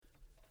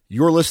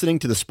You're listening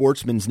to the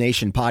Sportsman's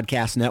Nation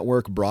Podcast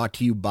Network, brought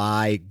to you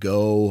by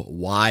Go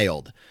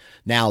Wild.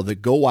 Now, the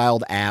Go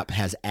Wild app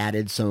has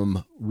added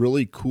some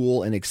really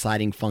cool and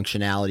exciting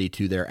functionality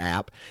to their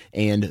app,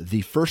 and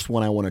the first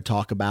one I want to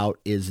talk about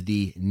is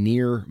the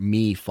Near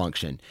Me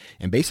function.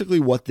 And basically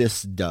what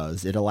this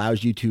does, it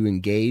allows you to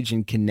engage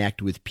and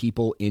connect with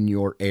people in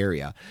your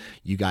area.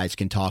 You guys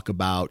can talk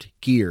about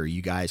gear,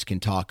 you guys can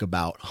talk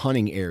about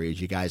hunting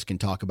areas, you guys can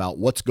talk about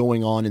what's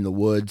going on in the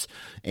woods,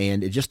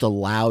 and it just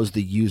allows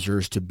the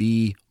users to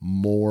be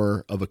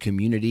more of a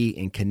community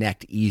and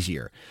connect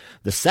easier.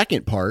 The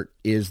second part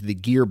is the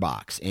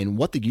Gearbox, and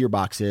what the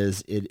Gearbox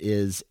is, it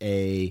is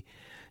an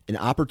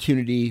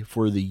opportunity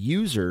for the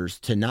users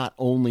to not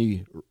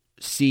only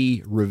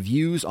see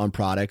reviews on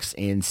products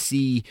and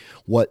see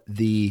what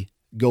the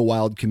Go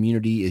Wild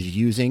community is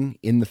using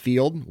in the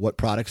field, what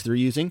products they're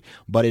using,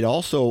 but it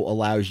also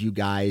allows you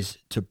guys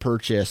to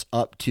purchase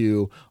up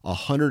to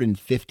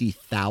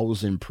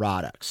 150,000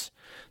 products.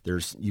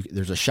 There's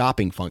a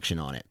shopping function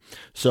on it.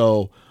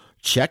 So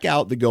check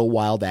out the Go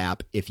Wild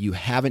app. If you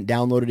haven't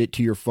downloaded it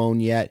to your phone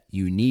yet,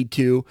 you need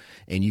to,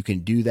 and you can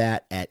do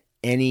that at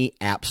any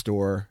app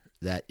store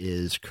that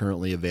is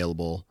currently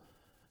available.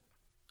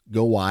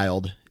 Go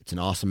Wild. It's an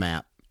awesome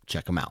app.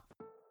 Check them out.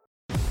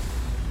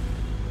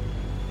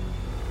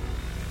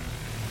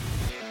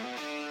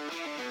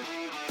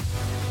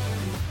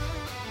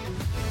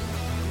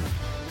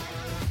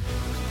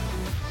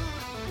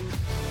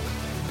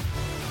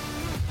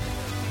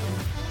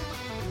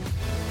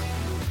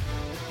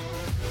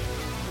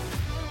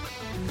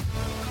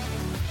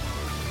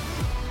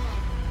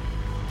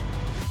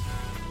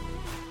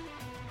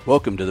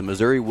 Welcome to the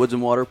Missouri Woods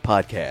and Water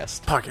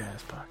Podcast.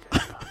 Podcast.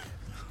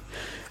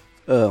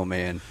 Oh,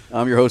 man.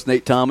 I'm your host,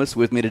 Nate Thomas.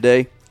 With me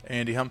today,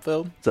 Andy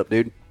Humfeld. What's up,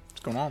 dude?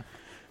 What's going on?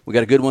 We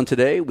got a good one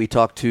today. We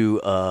talked to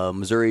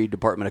Missouri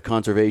Department of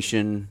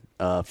Conservation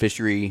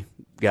fishery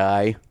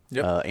guy,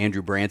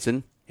 Andrew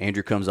Branson.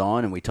 Andrew comes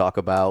on, and we talk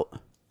about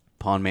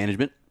pond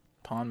management.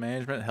 Pond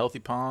management, healthy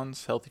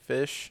ponds, healthy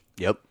fish.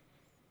 Yep.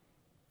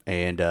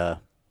 And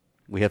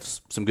we have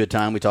some good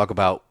time. We talk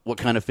about what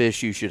kind of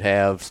fish you should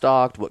have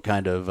stocked, what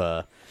kind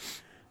of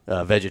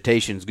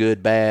vegetation's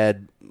good,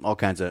 bad, all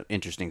kinds of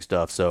interesting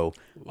stuff. So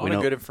a lot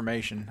of good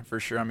information for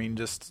sure. I mean,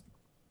 just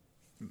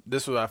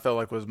this was I felt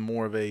like was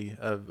more of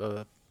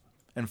a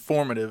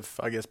informative,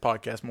 I guess,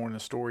 podcast, more than a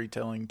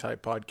storytelling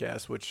type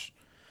podcast, which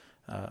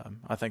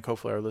I think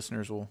hopefully our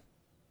listeners will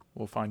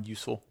find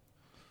useful.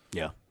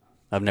 Yeah.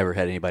 I've never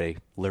had anybody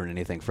learn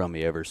anything from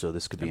me ever, so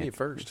this could be a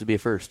first. This could be a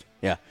first.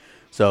 Yeah.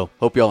 So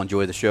hope you all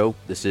enjoy the show.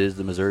 This is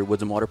the Missouri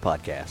Woods and Water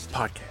Podcast.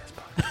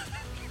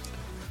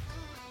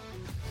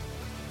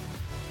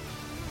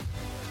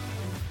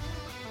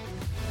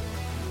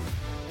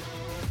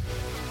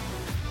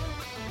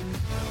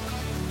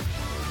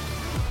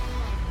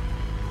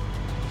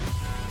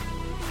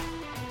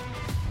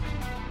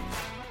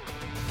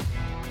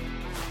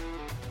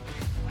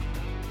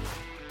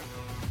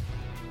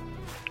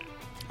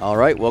 All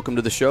right, welcome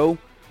to the show.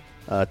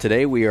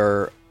 Today we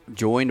are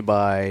joined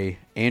by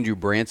Andrew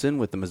Branson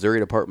with the Missouri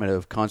Department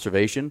of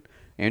Conservation.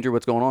 Andrew,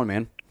 what's going on,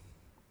 man?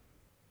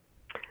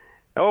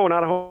 Oh,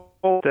 not a whole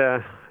lot.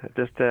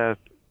 Just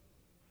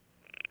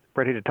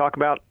ready to talk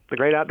about the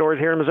great outdoors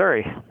here in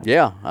Missouri.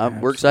 Yeah,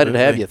 we're excited to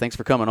have you. Thanks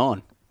for coming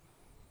on.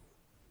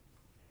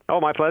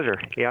 Oh, my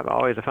pleasure. Yeah,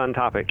 always a fun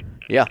topic.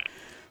 Yeah.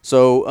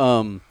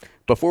 So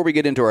before we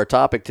get into our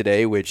topic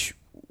today, which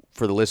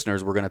for the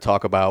listeners, we're going to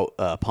talk about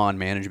pond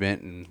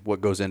management and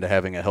what goes into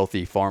having a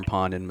healthy farm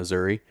pond in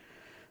Missouri.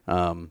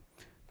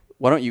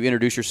 Why don't you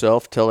introduce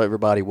yourself, tell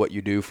everybody what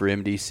you do for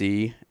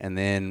MDC, and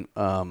then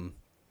why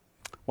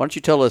don't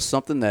you tell us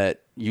something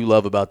that you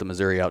love about the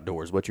Missouri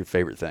outdoors? What's your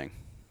favorite thing?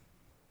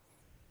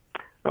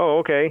 Oh,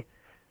 okay.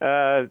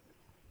 My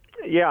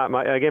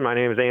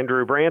name is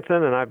Andrew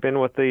Branson, and I've been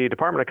with the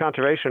Department of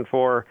Conservation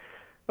for,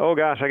 I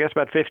guess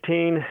about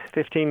 15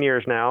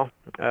 years now.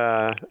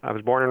 I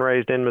was born and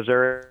raised in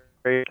Missouri,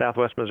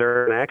 southwest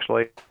Missouri, and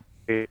actually,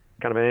 kind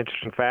of an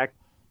interesting fact,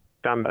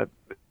 I'm a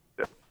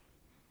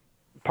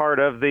part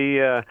of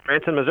the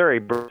Branson, Missouri,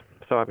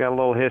 so I've got a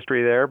little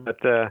history there, but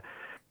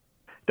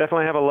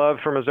definitely have a love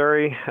for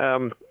Missouri.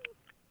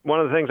 One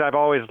of the things I've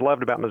always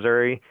loved about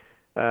Missouri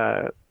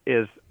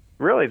is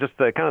really just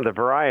the kind of the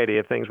variety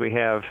of things we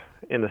have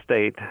in the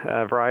state,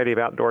 a variety of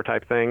outdoor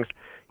type things.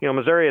 You know,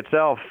 Missouri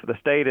itself, the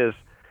state is,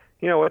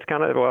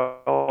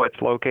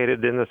 it's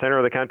located in the center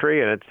of the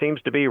country, and it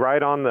seems to be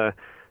right on the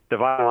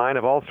dividing line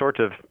of all sorts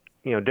of,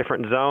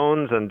 different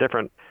zones and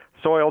different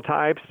soil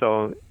types.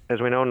 So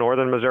as we know,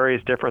 northern Missouri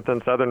is different than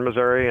southern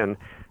Missouri, and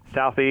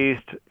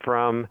southeast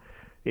from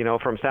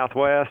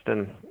southwest.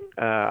 And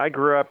I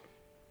grew up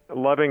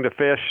loving to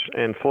fish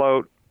and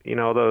float,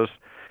 those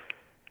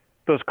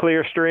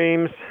clear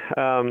streams.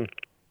 And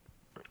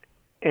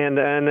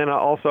then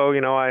also,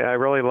 I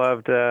really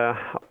loved,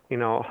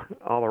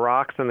 all the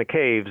rocks and the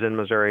caves in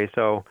Missouri.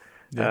 So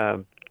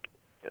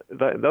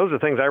those are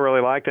things I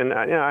really liked. And,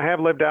 I have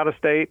lived out of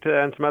state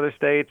in some other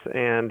states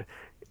and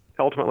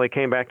ultimately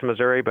came back to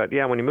Missouri. But,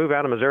 yeah, when you move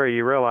out of Missouri,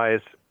 you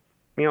realize,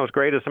 as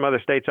great as some other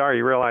states are,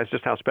 you realize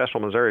just how special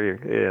Missouri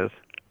is.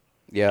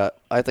 Yeah,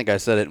 I think I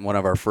said it in one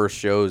of our first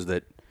shows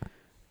that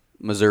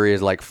Missouri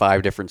is like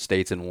 5 different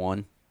states in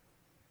one.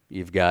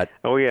 You've got,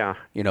 Oh yeah,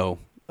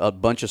 a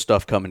bunch of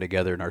stuff coming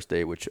together in our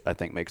state, which I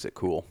think makes it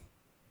cool.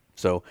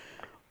 So,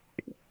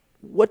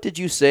 what did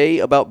you say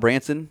about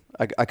Branson?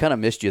 I kind of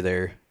missed you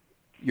there.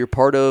 You're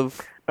part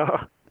of...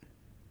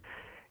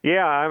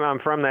 Yeah, I'm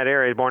from that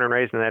area, born and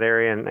raised in that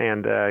area,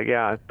 and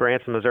yeah,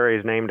 Branson, Missouri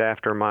is named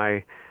after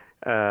my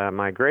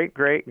great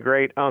great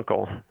great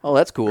uncle. Oh,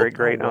 that's cool.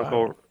 Great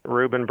uncle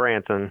Reuben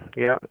Branson.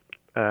 Yep.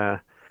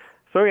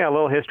 So yeah, a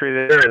little history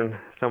there, and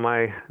so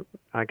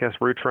I guess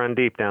roots run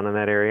deep down in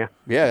that area.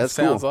 Yeah, that's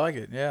cool. Sounds like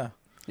it. Yeah.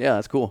 Yeah,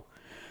 that's cool.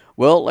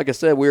 Well, like I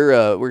said,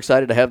 we're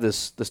excited to have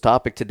this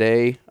topic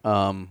today.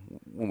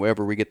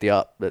 Whenever we get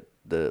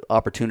the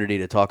opportunity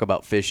to talk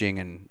about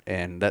fishing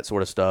and that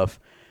sort of stuff,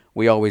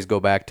 we always go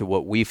back to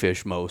what we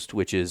fish most,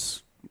 which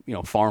is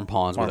farm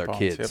ponds with our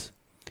kids.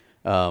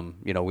 Yep.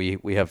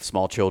 We have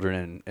small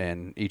children,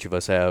 and each of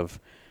us have.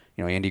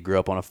 Andy grew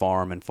up on a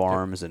farm and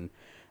farms, and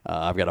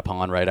I've got a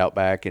pond right out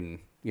back, and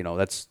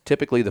that's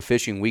typically the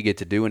fishing we get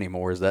to do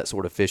anymore is that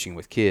sort of fishing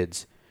with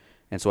kids.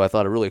 And so I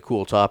thought a really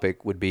cool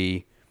topic would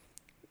be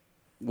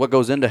what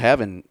goes into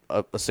having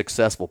a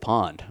successful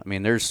pond. I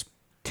mean, there's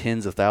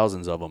tens of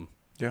thousands of them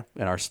in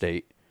our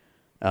state.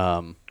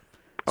 I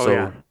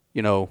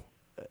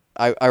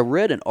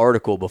read an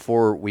article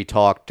before we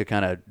talked to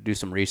kind of do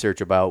some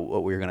research about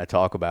what we were going to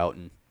talk about,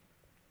 and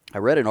I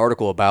read an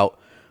article about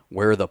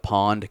where the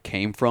pond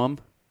came from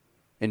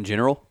in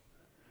general.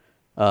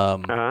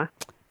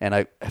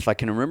 And if I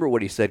can remember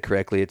what he said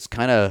correctly,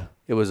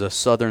 it was a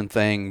southern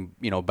thing,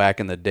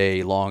 back in the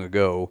day, long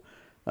ago,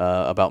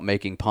 about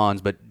making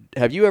ponds. But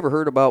have you ever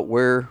heard about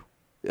where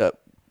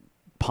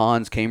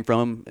ponds came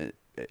from,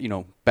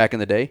 back in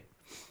the day?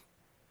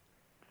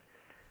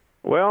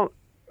 Well,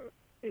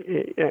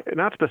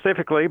 not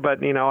specifically,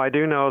 but I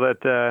do know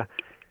that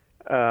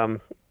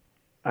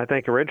I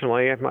think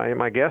originally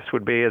my guess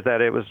would be is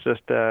that it was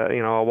just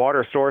a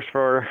water source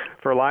for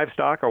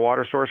livestock or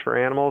water source for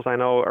animals. I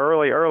know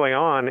early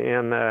on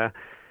in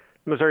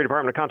Missouri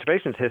Department of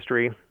Conservation's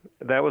history,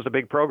 that was a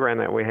big program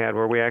that we had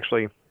where we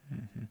actually,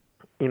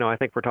 I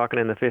think we're talking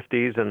in the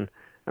 50s and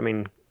I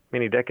mean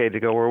many decades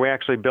ago, where we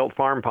actually built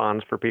farm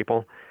ponds for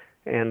people,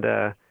 and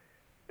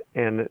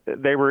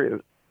they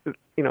were.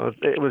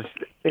 It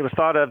was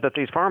thought of that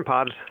these farm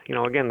ponds,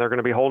 again, they're going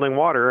to be holding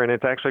water, and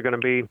it's actually going to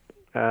be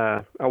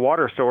a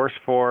water source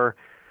for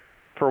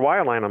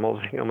wild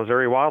animals,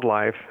 Missouri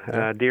wildlife,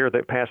 deer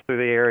that pass through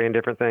the area and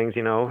different things.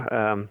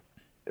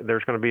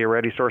 There's going to be a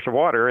ready source of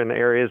water in the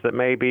areas that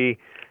may be,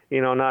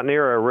 not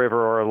near a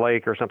river or a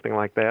lake or something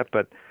like that.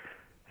 But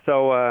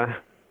so,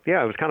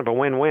 it was kind of a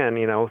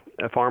win-win.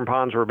 Farm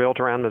ponds were built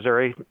around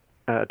Missouri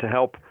to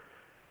help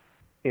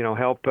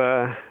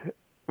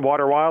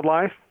water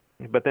wildlife.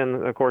 But then,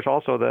 of course,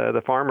 also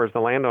the farmers, the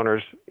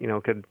landowners,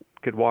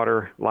 could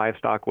water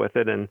livestock with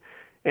it and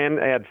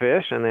add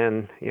fish, and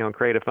then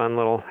create a fun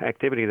little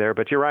activity there.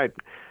 But you're right,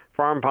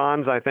 farm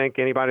ponds. I think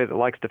anybody that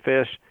likes to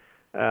fish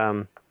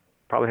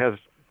probably has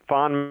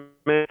fond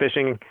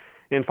fishing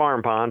in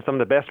farm ponds. Some of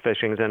the best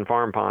fishing's in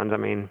farm ponds. I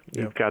mean,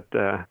 you've got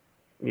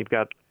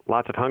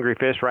lots of hungry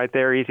fish right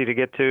there, easy to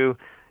get to.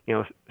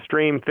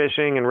 Stream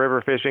fishing and river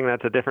fishing,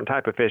 that's a different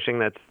type of fishing.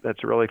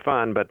 That's really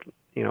fun. But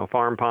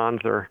farm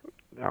ponds are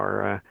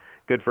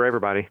good for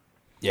everybody.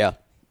 Yeah.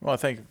 Well, I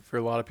think for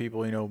a lot of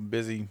people,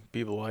 busy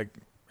people like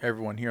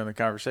everyone here in the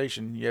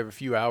conversation, you have a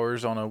few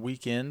hours on a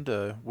weekend.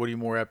 What are you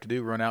more apt to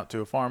do? Run out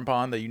to a farm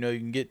pond that you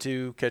can get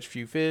to, catch a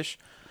few fish?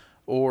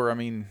 Or,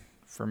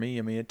 for me,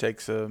 it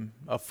takes a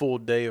full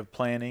day of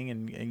planning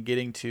and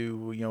getting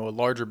to, a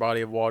larger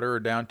body of water or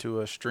down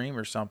to a stream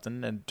or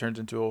something, and it turns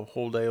into a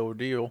whole day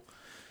ordeal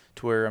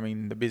to where,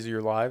 the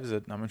busier lives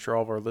that I'm sure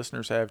all of our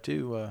listeners have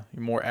too,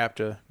 you're more apt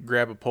to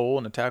grab a pole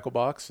and a tackle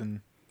box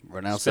and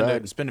run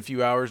outside, spend a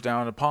few hours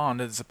down in a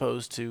pond as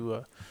opposed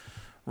to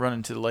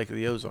running to the Lake of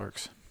the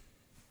Ozarks.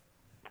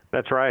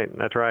 That's right.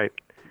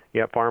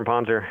 Yeah, farm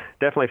ponds are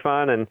definitely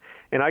fun, and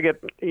I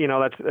get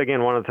that's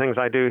again one of the things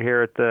I do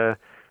here at the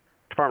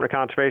Department of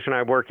Conservation.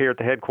 I work here at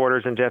the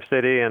headquarters in Jeff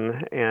City,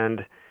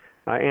 and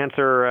I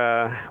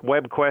answer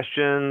web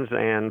questions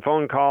and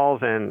phone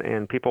calls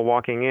and people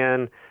walking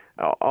in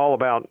all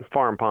about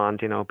farm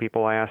ponds.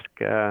 People ask,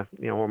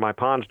 well, my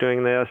pond's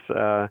doing this.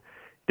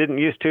 Didn't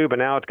used to, but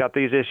now it's got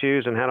these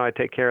issues, and how do I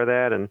take care of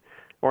that?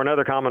 Or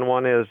another common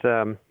one is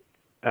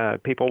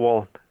people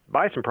will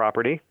buy some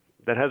property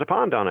that has a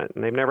pond on it,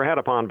 and they've never had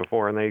a pond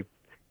before, and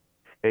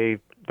they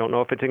don't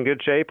know if it's in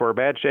good shape or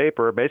bad shape,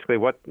 or basically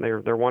what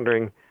they're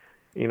wondering,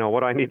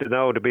 what I need to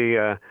know to be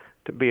a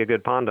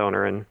good pond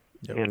owner, and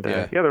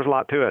there's a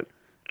lot to it.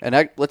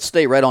 And let's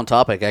stay right on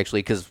topic, actually,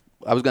 because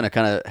I was going to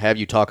kind of have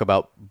you talk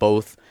about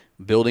both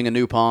building a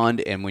new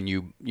pond and when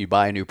you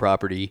buy a new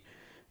property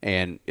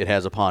and it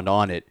has a pond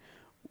on it.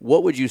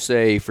 What would you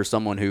say for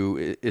someone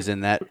who is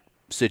in that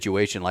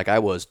situation like I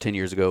was 10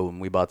 years ago when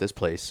we bought this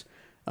place?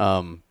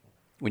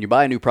 when you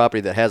buy a new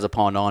property that has a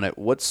pond on it,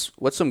 what's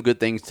some good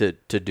things to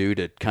do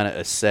to kind of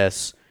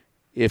assess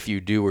if you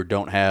do or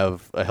don't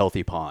have a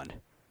healthy pond?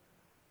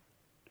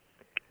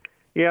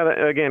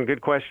 Yeah, again,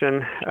 good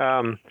question.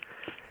 First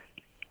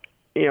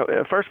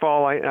of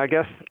all, I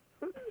guess,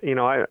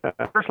 I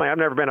personally, I've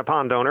never been a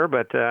pond owner,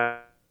 but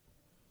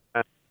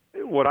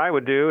what I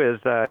would do is,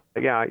 of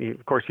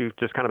course, you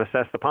just kind of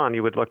assess the pond.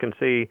 You would look and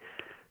see,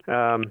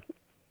 does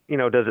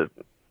it,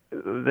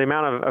 the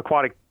amount of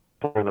aquatic plants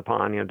in the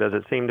pond, does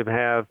it seem to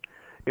have,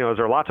 is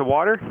there lots of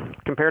water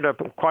compared to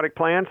aquatic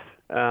plants?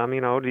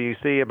 Do you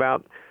see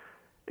about,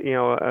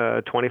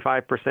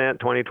 25%,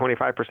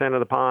 25% of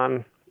the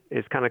pond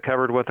is kind of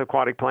covered with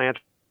aquatic plants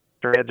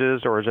or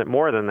edges, or is it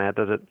more than that?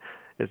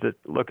 Is it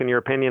look, in your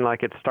opinion,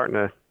 like it's starting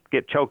to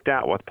get choked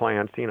out with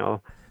plants?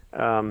 That's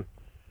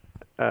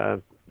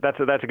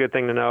a good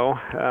thing to know.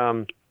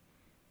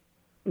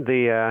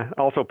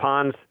 Also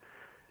ponds,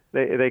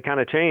 they kind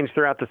of change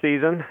throughout the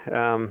season.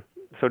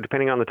 So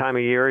depending on the time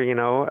of year, you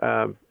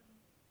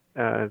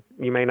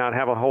may not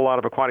have a whole lot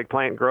of aquatic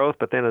plant growth,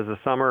 but then as the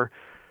summer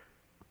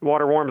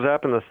water warms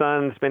up and the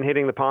sun's been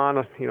hitting the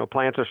pond,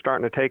 plants are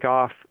starting to take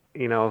off.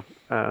 How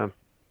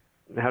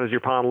does your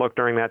pond look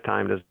during that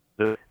time?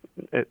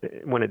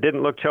 When it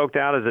didn't look choked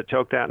out, is it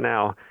choked out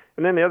now?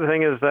 And then the other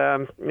thing is,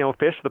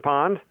 fish the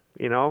pond,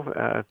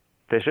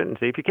 fish it and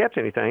see if you catch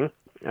anything.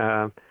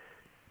 And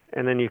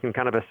then you can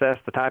kind of assess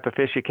the type of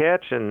fish you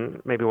catch and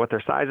maybe what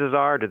their sizes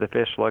are. Do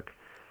they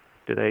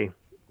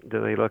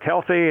look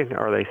healthy?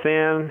 Are they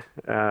thin?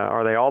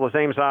 Are they all the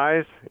same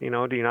size? Do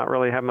you not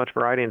really have much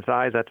variety in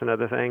size? That's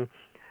another thing.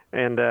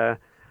 And I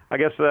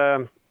guess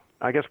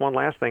one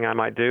last thing I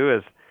might do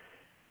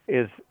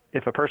is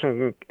if a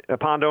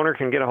pond owner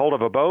can get a hold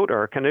of a boat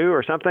or a canoe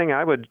or something,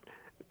 I would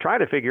try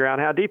to figure out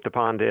how deep the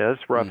pond is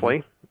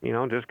roughly.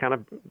 Just kind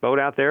of boat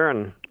out there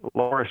and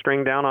lower a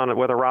string down on it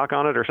with a rock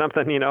on it or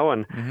something,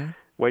 and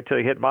wait till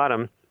you hit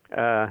bottom.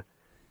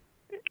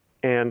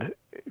 And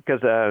because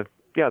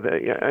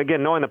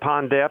again, knowing the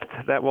pond depth,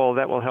 that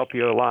will help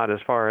you a lot as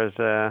far as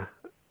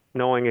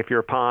knowing if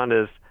your pond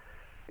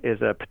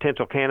is a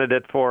potential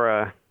candidate for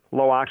a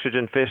low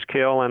oxygen fish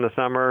kill in the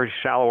summer.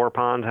 Shallower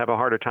ponds have a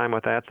harder time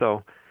with that.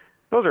 So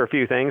those are a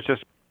few things.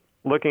 Just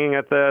looking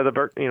at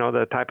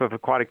the type of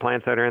aquatic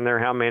plants that are in there,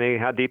 how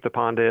deep the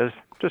pond is,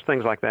 just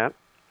things like that.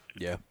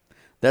 Yeah,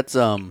 that's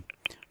when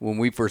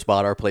we first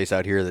bought our place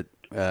out here.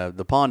 That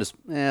the pond is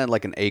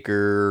like an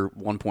acre,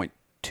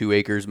 1.2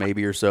 acres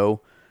maybe or so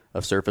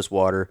of surface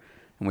water.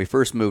 When we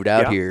first moved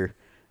out here,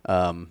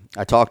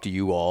 I talked to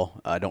you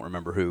all. I don't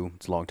remember who.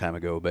 It's a long time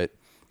ago,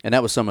 and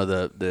that was some of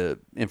the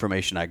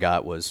information I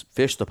got was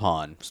fish the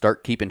pond.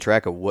 Start keeping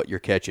track of what you're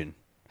catching.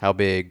 How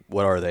big?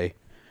 What are they?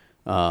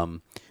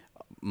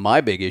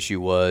 My big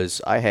issue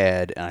was I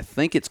had, and I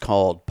think it's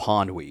called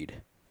pondweed.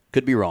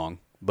 Could be wrong,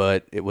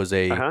 but it was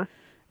a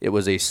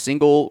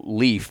single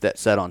leaf that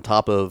sat on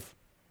top of,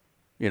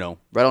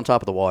 right on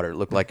top of the water. It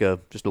looked like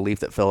just a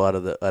leaf that fell out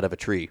of a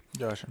tree.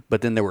 Gotcha.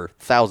 But then there were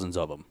thousands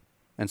of them,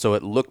 and so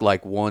it looked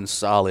like one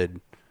solid,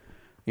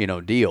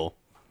 deal.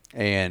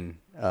 And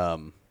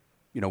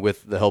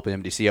with the help of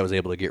MDC, I was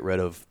able to get rid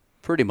of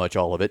pretty much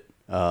all of it,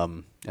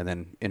 and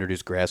then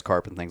introduce grass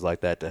carp and things like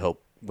that to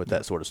help with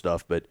that sort of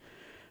stuff. But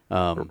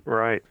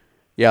right.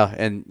 Yeah,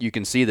 and you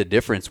can see the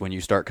difference when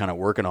you start kind of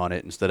working on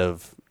it instead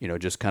of,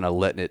 just kind of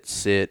letting it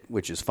sit,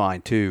 which is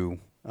fine too.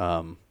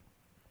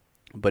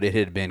 But it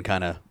had been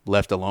kind of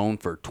left alone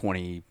for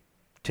 10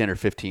 or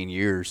 15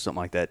 years, something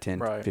like that, 10,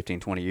 right. 15,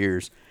 20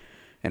 years.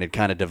 And it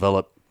kind of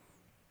developed,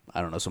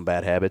 I don't know, some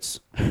bad habits,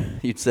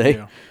 you'd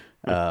say.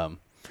 Yeah.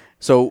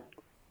 So,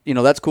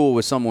 that's cool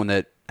with someone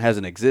that has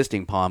an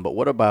existing pond, but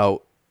what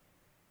about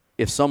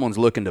if someone's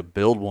looking to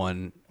build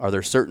one? Are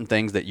there certain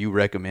things that you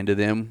recommend to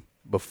them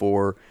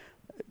before?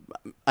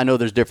 I know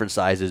there's different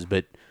sizes,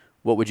 but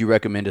what would you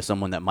recommend to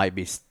someone that might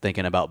be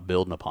thinking about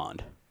building a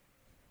pond?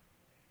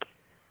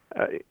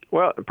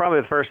 Well,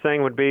 probably the first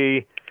thing would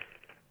be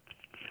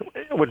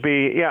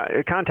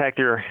contact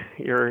your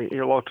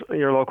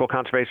local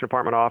conservation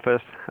department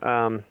office.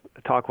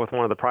 Talk with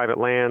one of the private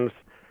lands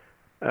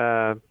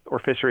or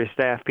fisheries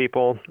staff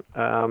people,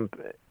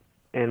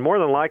 and more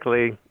than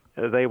likely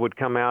they would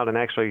come out and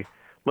actually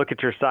look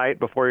at your site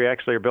before you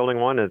actually are building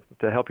one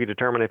to help you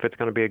determine if it's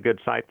going to be a good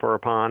site for a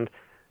pond.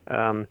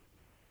 And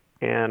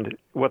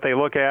what they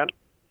look at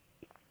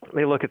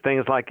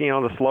things like,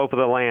 the slope of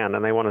the land,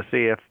 and they want to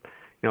see if,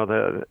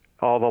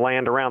 all the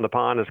land around the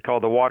pond is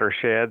called the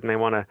watershed, and they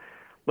want to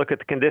look at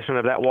the condition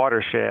of that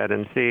watershed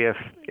and see if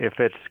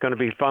it's going to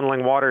be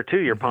funneling water to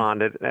your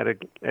pond at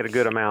a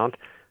good amount.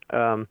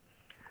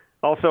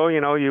 Also,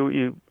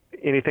 you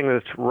anything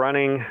that's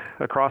running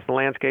across the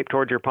landscape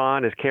towards your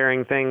pond is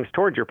carrying things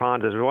towards your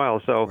pond as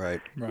well. So,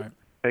 right.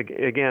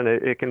 Again,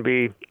 that can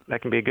be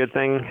a good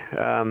thing.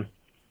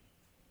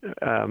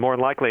 More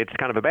than likely, it's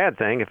kind of a bad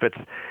thing if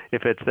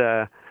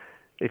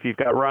you've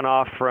got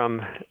runoff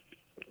from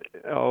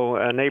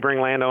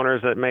neighboring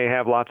landowners that may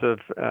have lots of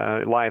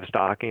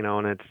livestock,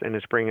 and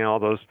it's bringing all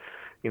those,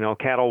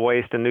 cattle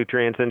waste and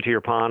nutrients into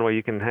your pond. Well,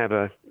 you can have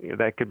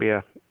that could be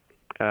a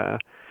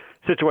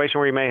situation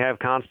where you may have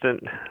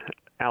constant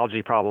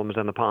algae problems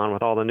in the pond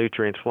with all the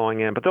nutrients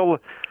flowing in. But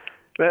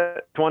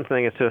that's one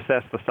thing, is to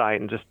assess the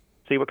site and just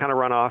see what kind of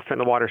runoff in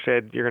the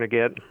watershed you're going to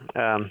get,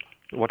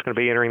 what's going to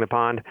be entering the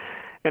pond.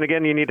 And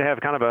again, you need to have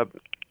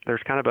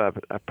there's kind of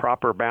a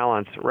proper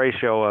balance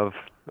ratio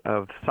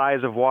of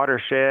size of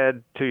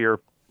watershed to your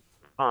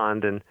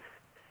pond, and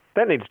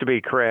that needs to be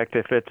correct.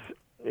 If it's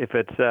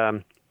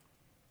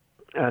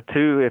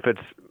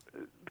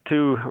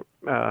too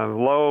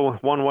low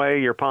one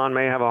way, your pond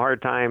may have a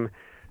hard time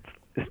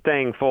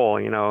staying full,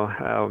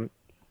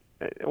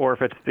 or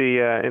if it's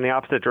in the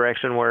opposite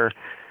direction, where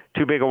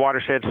too big a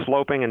watershed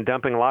sloping and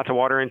dumping lots of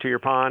water into your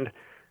pond,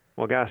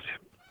 well, gosh,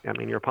 I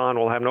mean, your pond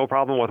will have no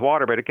problem with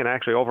water, but it can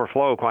actually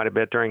overflow quite a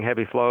bit during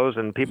heavy flows,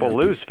 and people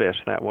lose fish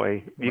that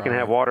way. You can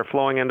have water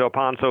flowing into a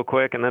pond so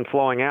quick and then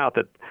flowing out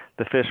that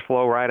the fish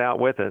flow right out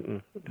with it.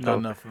 And not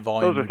enough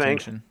volume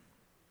retention.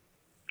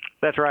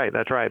 That's right.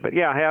 But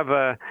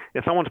yeah,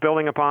 if someone's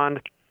building a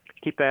pond,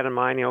 keep that in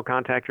mind.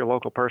 Contact your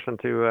local person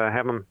to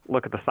have them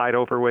look at the site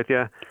over with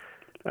you.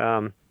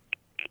 And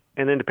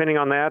then depending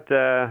on that,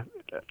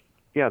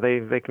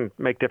 they can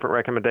make different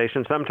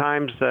recommendations.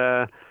 Sometimes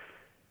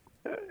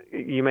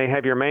you may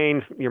have your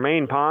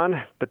main pond,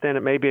 but then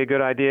it may be a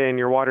good idea in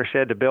your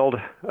watershed to build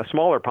a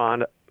smaller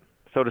pond,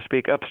 so to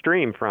speak,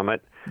 upstream from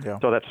it. Yeah.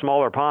 So that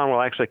smaller pond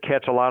will actually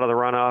catch a lot of the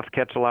runoff,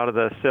 catch a lot of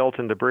the silt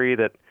and debris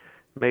that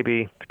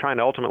maybe trying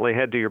to ultimately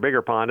head to your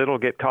bigger pond. It'll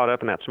get caught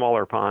up in that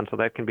smaller pond, so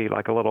that can be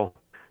like a little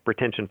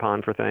retention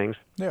pond for things.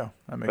 Yeah,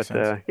 that makes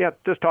sense.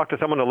 Just talk to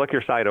someone to look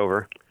your site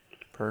over.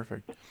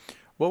 Perfect.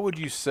 What would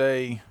you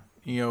say,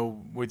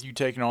 with you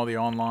taking all the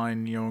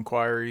online,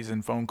 inquiries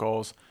and phone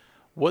calls,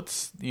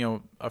 what's,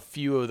 a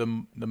few of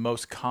the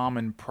most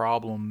common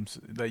problems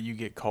that you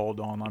get called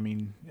on? I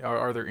mean,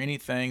 are there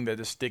anything that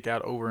just stick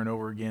out over and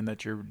over again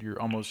that you're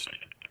almost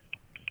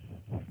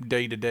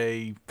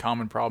day-to-day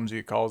common problems you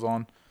get calls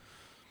on?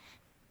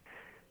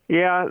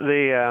 Yeah,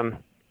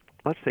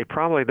 let's see,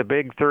 probably the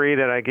big three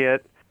that I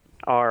get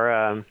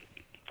are, and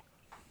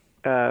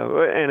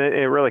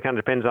it really kind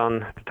of depends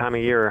on the time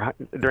of year.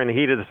 During the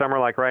heat of the summer,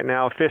 like right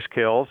now, fish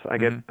kills. I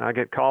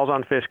get calls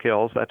on fish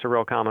kills. That's a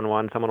real common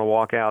one. Someone will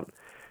walk out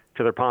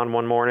to their pond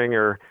one morning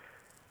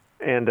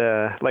and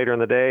later in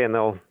the day, and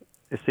they'll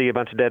see a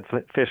bunch of dead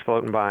fish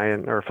floating by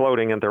or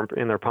floating in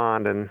their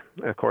pond, and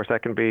of course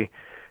that can be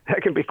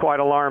quite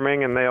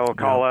alarming. And they'll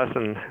call us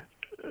and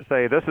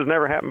say, "This has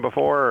never happened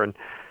before," and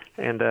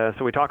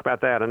so we talk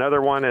about that.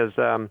 Another one is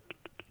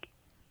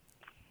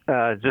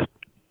just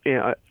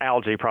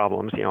algae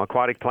problems,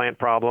 aquatic plant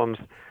problems,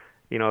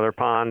 their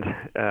pond.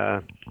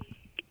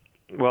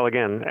 Well,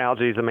 again,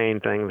 algae is the main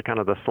thing, the kind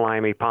of the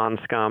slimy pond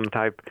scum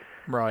type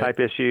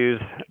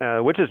issues,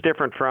 which is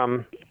different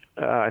from,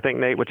 I think,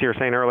 Nate, what you were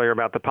saying earlier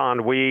about the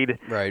pond weed.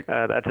 Right.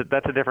 That's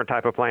a different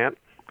type of plant.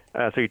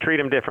 So you treat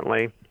them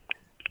differently.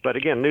 But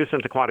again,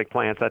 nuisance aquatic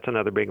plants, that's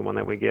another big one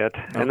that we get.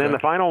 Okay. And then the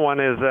final one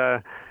is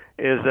how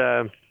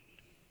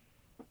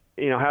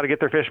to get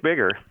their fish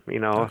bigger.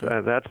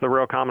 Okay. That's the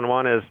real common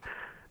one is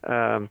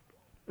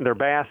their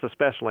bass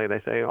especially.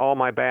 They say, all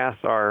my bass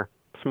are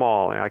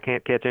small. I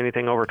can't catch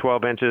anything over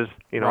 12 inches.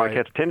 I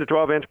catch 10 to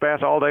 12 inch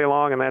bass all day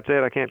long, and that's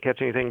it. I can't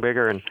catch anything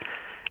bigger. And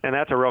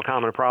that's a real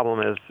common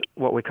problem, is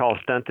what we call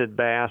stunted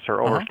bass or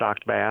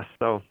overstocked bass.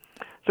 So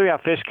yeah,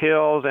 fish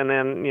kills, and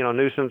then,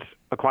 nuisance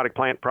aquatic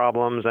plant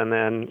problems, and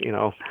then,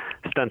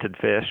 stunted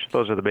fish.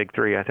 Those are the big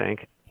three, I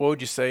think. What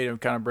would you say to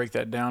kind of break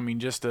that down? I mean,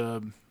 just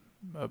a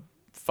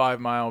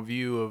 5-mile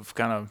view of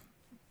kind of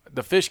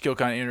the fish kill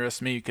kind of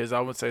interests me, because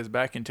I would say it's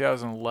back in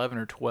 2011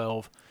 or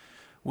 12,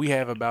 we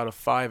have about a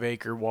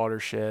 5-acre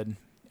watershed.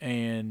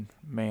 And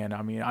man,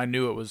 I mean, I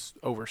knew it was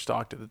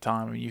overstocked at the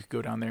time. I mean, you could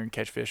go down there and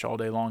catch fish all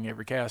day long,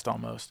 every cast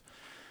almost.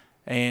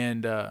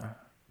 And,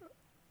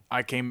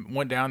 I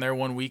went down there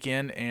one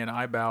weekend, and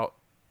I about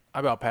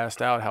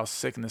passed out how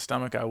sick in the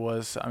stomach I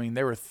was. I mean,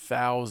 there were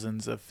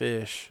thousands of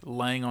fish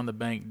laying on the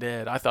bank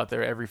dead. I thought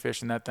every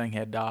fish in that thing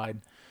had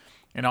died.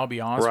 And I'll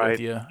be honest with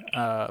you,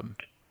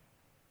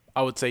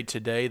 I would say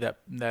today that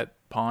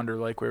pond or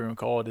lake, whatever you want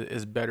to call it,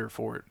 is better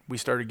for it. We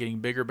started getting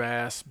bigger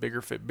bass,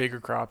 bigger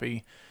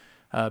crappie,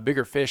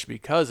 bigger fish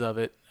because of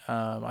it.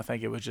 I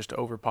think it was just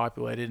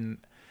overpopulated,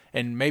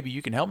 and maybe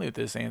you can help me with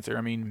this answer.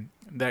 I mean,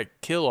 that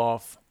kill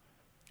off,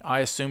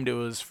 I assumed it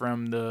was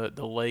from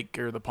the lake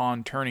or the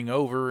pond turning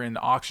over and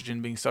the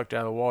oxygen being sucked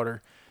out of the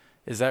water.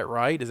 Is that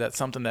right? Is that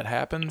something that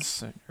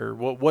happens? Or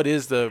what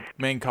is the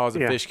main cause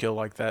of fish kill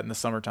like that in the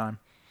summertime?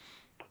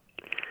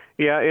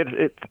 Yeah,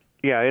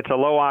 it's a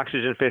low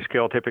oxygen fish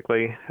kill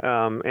typically,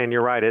 and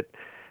you're right.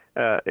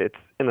 It's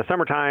in the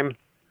summertime,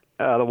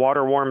 the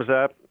water warms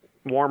up.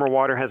 Warmer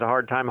water has a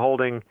hard time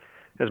holding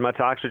as much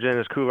oxygen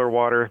as cooler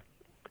water.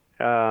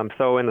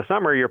 So in the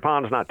summer, your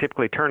pond's not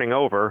typically turning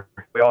over.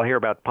 We all hear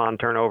about pond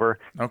turnover.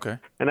 Okay.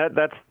 And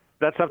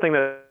that's something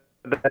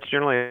that's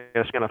generally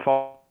a kind of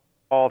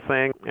fall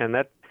thing, and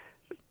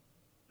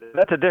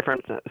that's a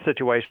different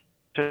situation.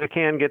 You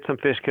can get some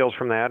fish kills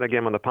from that.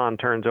 Again, when the pond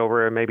turns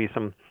over, maybe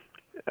some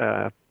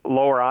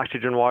lower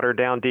oxygen water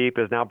down deep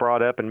is now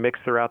brought up and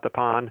mixed throughout the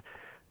pond.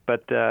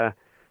 But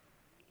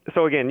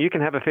so again, you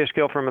can have a fish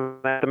kill from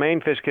that. The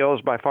main fish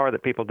kills by far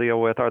that people deal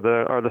with are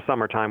the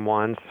summertime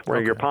ones,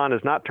 where your pond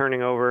is not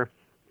turning over,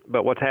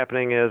 but what's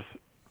happening is,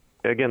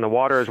 again, the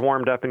water is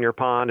warmed up in your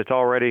pond. It's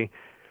already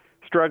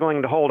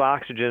struggling to hold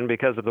oxygen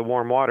because of the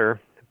warm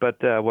water. But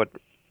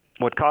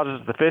what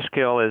causes the fish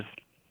kill is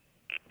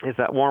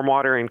that warm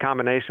water in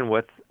combination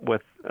with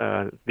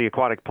the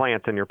aquatic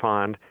plants in your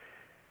pond,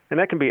 and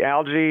that can be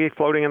algae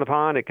floating in the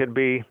pond. It could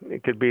be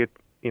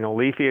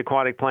leafy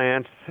aquatic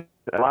plants.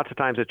 Lots of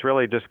times it's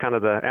really just kind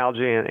of the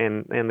algae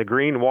and the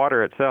green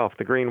water itself.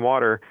 The green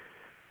water,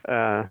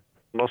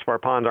 most of our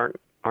ponds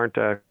aren't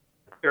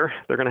clear.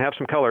 They're going to have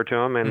some color to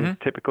them, and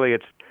typically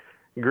it's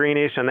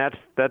greenish, and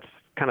that's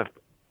kind of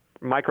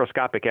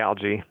microscopic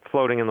algae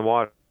floating in the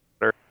water.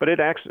 But it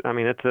acts. I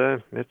mean,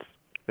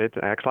 it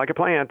acts like a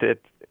plant.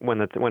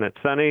 When it's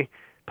sunny,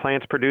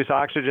 plants produce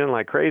oxygen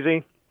like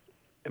crazy.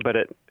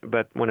 But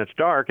when it's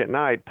dark at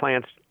night,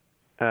 plants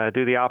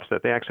do the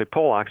opposite. They actually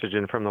pull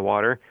oxygen from the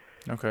water.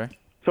 Okay.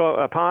 So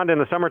a pond in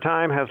the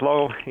summertime has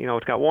low,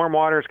 it's got warm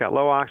water, it's got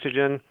low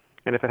oxygen,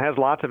 and if it has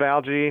lots of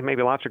algae,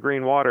 maybe lots of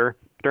green water,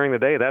 during the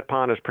day that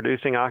pond is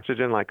producing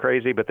oxygen like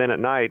crazy, but then at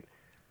night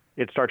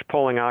it starts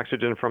pulling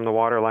oxygen from the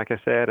water, like I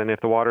said, and if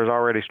the water is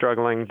already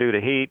struggling due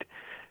to heat,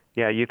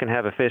 you can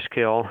have a fish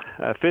kill.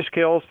 Fish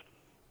kills,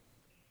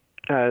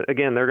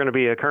 again, they're going to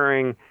be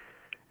occurring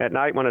at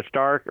night when it's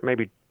dark,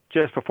 maybe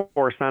just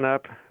before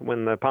sunup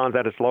when the pond's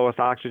at its lowest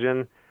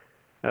oxygen.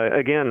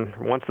 Again,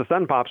 once the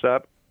sun pops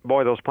up,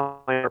 boy, those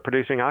plants are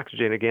producing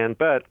oxygen again.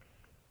 But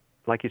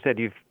like you said,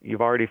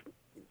 you've already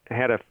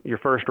had your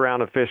first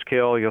round of fish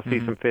kill. You'll see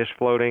some fish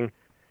floating.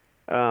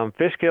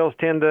 Fish kills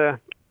tend to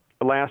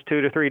last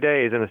 2 to 3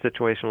 days in a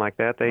situation like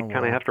that. They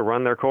kind of have to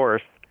run their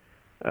course.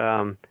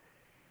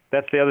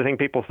 That's the other thing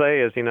people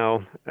say is,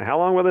 how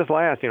long will this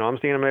last? I'm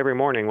seeing them every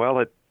morning.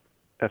 Well,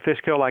 a fish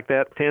kill like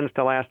that tends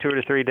to last 2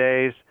 to 3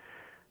 days.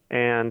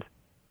 And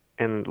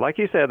like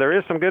you said, there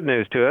is some good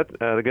news to it.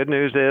 The good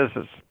news is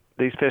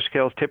these fish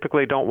kills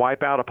typically don't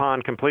wipe out a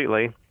pond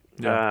completely.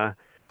 Yeah.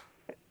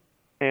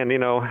 And,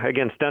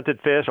 again, stunted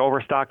fish,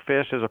 overstocked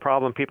fish is a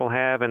problem people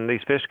have. And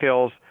these fish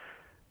kills,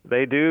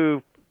 they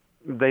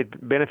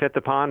benefit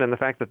the pond in the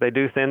fact that they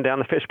do thin down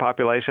the fish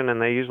population,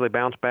 and they usually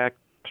bounce back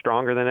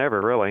stronger than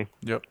ever, really.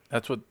 Yep.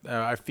 That's what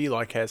I feel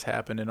like has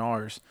happened in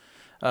ours.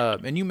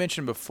 And you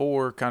mentioned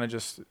before, kind of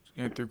just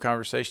through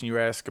conversation, you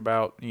asked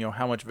about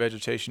how much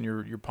vegetation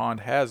your pond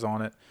has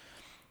on it.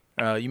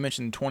 You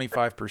mentioned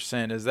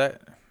 25%. Is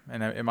that,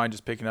 and am I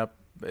just picking up?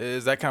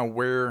 Is that kind of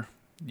where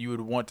you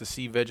would want to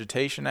see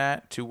vegetation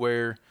at, to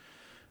where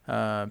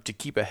to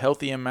keep a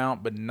healthy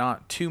amount, but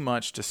not too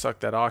much to suck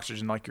that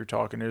oxygen like you're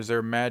talking? Is there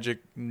a magic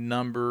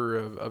number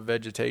of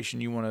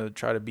vegetation you want to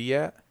try to be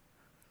at?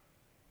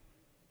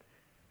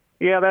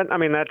 Yeah, that's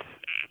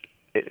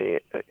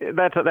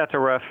a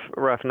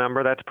rough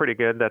number. That's pretty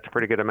good. That's a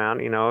pretty good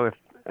amount, and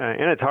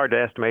it's hard to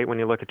estimate when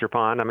you look at your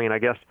pond. I mean, I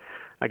guess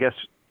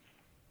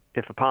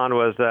if a pond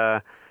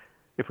was,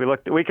 if we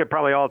looked, we could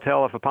probably all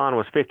tell if a pond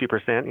was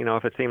 50%.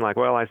 If it seemed like,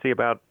 well, I see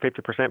about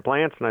 50%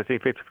 plants and I see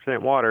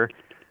 50% water,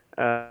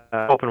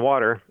 open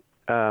water.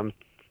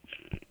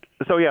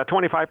 So yeah,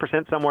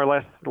 25%, somewhere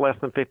less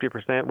than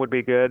 50% would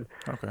be good.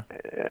 Okay.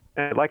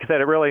 And like I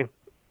said, it really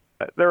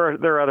there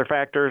are other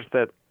factors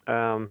that.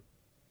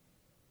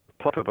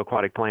 Of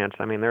aquatic plants.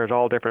 I mean, there's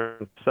all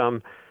different.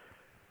 Some,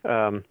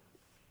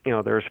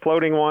 there's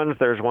floating ones.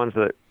 There's ones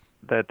that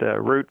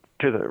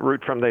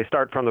they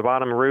start from the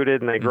bottom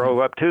rooted and they grow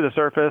up to the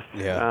surface.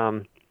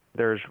 Yeah.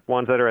 There's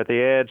ones that are at the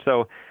edge.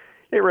 So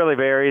it really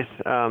varies,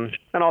 and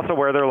also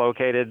where they're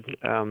located.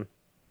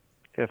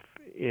 If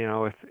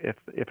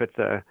it's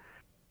a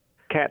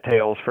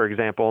cattails, for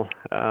example,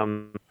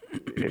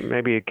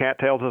 maybe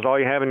cattails is all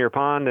you have in your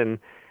pond,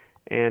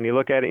 and you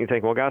look at it and you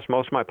think, well, gosh,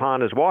 most of my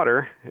pond is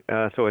water,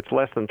 so it's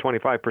less than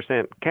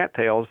 25%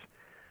 cattails.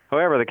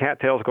 However, the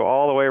cattails go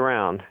all the way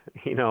around.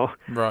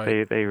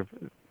 Right. They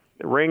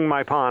ring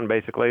my pond,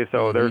 basically,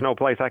 so there's no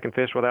place I can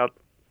fish without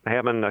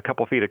having a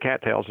couple feet of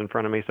cattails in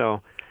front of me.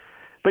 So,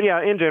 but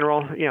yeah, in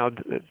general,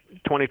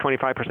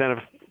 20-25% of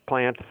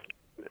plants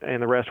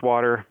and the rest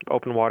water.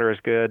 Open water is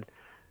good.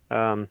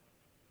 And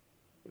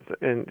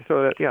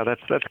so,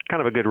 that's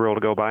kind of a good rule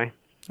to go by.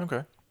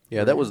 Okay.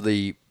 Yeah, that was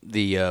the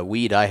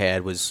weed I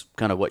had was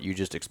kind of what you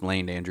just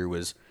explained, Andrew,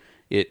 was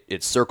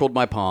it circled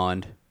my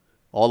pond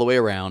all the way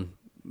around,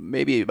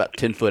 maybe about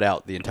 10 foot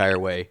out the entire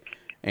way.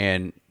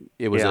 And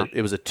it was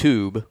a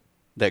tube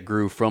that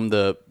grew from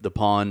the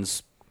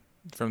pond's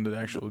from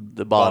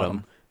the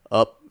bottom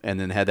up, and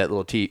then had that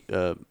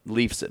little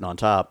leaf sitting on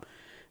top.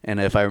 And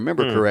if I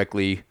remember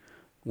correctly,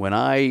 when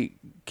I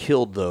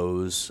killed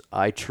those,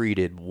 I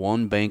treated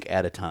one bank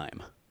at a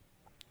time.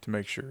 To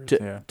make sure,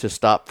 to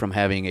stop from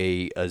having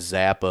a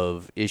zap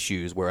of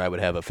issues where I would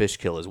have a fish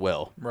kill as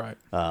well. Right.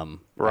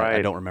 Right.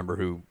 I don't remember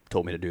who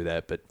told me to do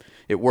that, but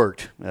it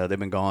worked. They've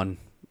been gone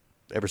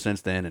ever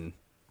since then and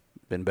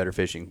been better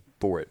fishing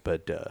for it.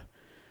 But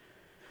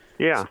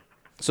yeah.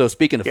 So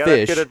speaking of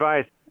fish, that's good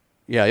advice.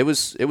 Yeah, it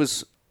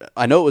was.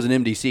 I know it was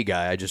an MDC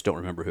guy. I just don't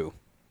remember who.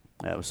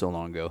 That was so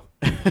long ago.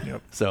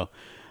 Yep. So,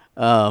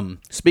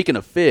 speaking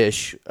of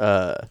fish,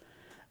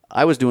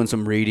 I was doing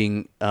some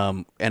reading,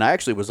 and I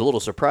actually was a little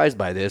surprised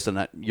by this,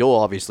 and you'll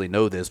obviously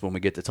know this when we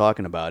get to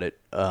talking about it.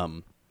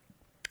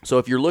 So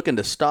if you're looking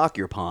to stock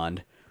your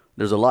pond,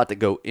 there's a lot that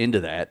go into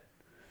that.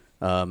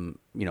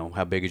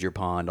 How big is your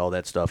pond, all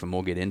that stuff, and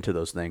we'll get into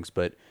those things.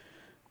 But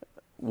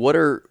what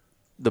are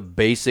the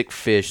basic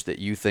fish that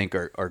you think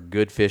are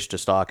good fish to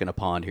stock in a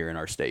pond here in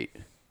our state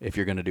if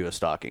you're going to do a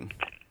stocking?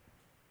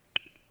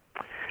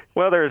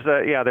 Well,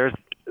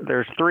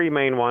 there's three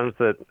main ones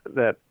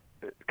that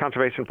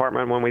Conservation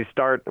Department, when we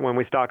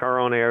stock our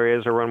own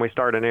areas or when we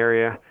start an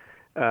area,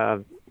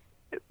 and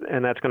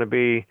that's going to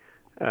be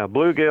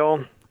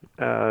bluegill,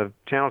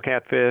 channel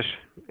catfish,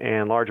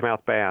 and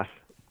largemouth bass.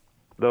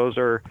 Those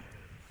are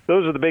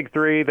the big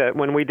three that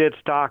when we did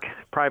stock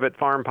private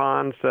farm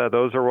ponds,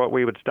 those are what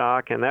we would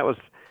stock, and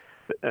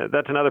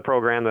that's another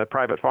program, the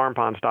private farm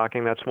pond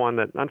stocking. That's one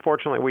that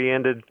unfortunately we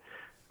ended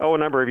a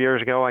number of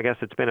years ago. I guess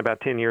it's been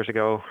about 10 years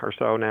ago or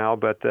so now,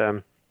 but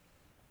those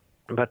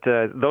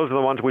are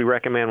the ones we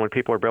recommend when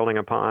people are building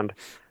a pond.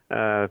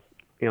 The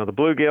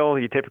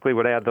bluegill, you typically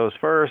would add those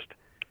first,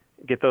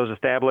 get those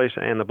established,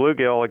 and the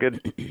bluegill, a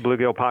good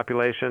bluegill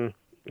population,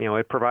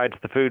 it provides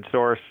the food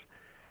source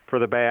for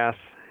the bass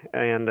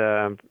and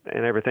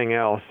everything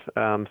else.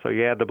 So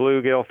you add the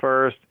bluegill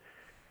first.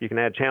 You can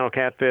add channel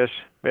catfish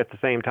at the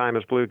same time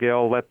as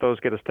bluegill, let those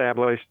get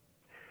established.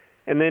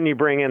 And then you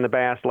bring in the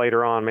bass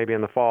later on, maybe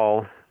in the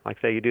fall. Like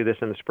say you do this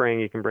in the spring,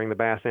 you can bring the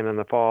bass in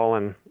the fall,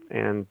 and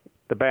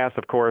the bass,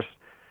 of course,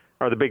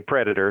 are the big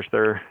predators.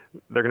 They're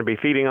going to be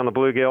feeding on the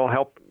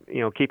bluegill,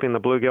 keeping the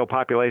bluegill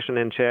population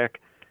in check,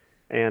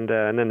 and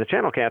then the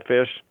channel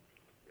catfish,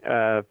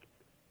 they're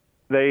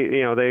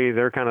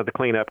kind of the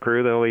cleanup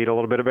crew. They'll eat a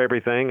little bit of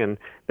everything, and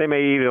they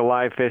may eat a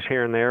live fish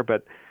here and there,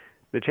 but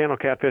the channel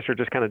catfish are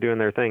just kind of doing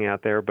their thing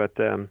out there. But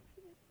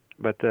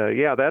that's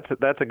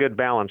a good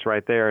balance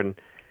right there. And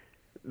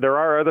there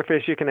are other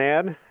fish you can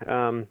add,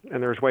 and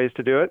there's ways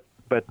to do it.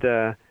 But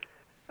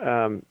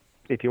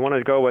if you want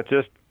to go with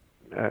just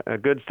a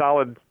good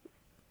solid,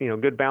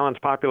 good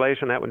balanced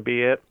population, that would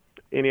be it.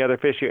 Any other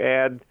fish you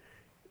add,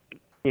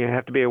 you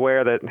have to be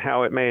aware that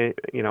how it may,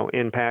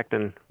 impact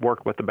and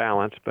work with the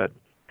balance. But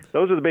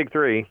those are the big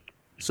three.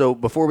 So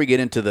before we get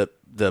into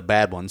the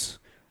bad ones,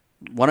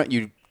 why don't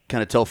you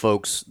kind of tell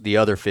folks the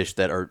other fish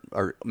that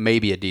are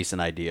maybe a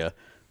decent idea,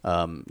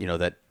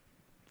 that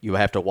you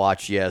have to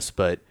watch, yes,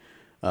 but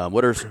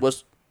what are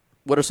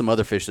some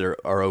other fish that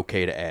are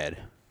okay to add?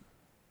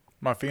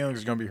 My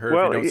feelings are going to be hurt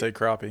if you don't say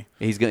crappie.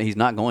 He's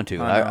not going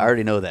to. I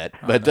already know that,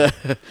 but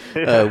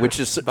which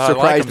is But surprised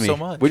I like me. them so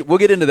much. We'll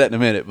get into that in a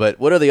minute. But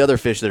what are the other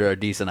fish that are a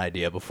decent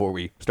idea before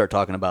we start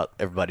talking about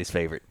everybody's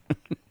favorite?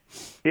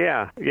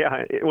 Yeah.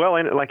 Well,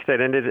 like I said,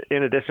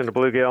 in addition to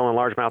bluegill and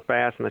largemouth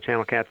bass and the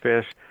channel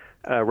catfish,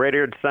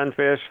 red-eared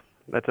sunfish.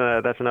 That's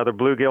another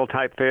bluegill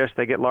type fish.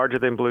 They get larger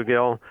than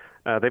bluegill.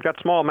 They've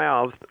got small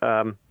mouths,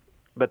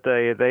 but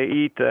they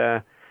eat.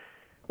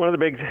 One of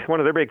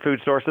their big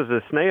food sources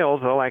is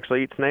snails. They'll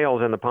actually eat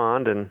snails in the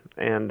pond,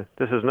 and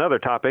this is another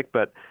topic,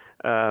 but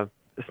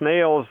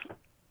snails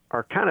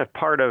are kind of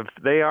part of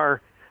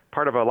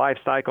a life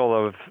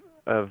cycle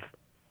of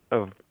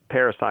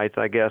parasites,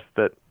 I guess,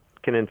 that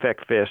can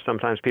infect fish.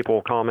 Sometimes people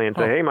will call me and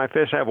say, "Hey, my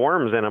fish have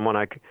worms in them when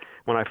I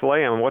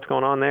fillet them. What's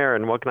going on there,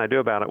 and what can I do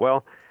about it?"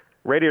 Well,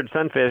 red-eared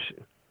sunfish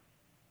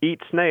eat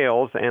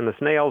snails, and the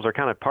snails are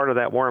kind of part of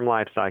that worm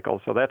life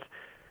cycle. So that's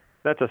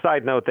a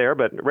side note there.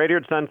 But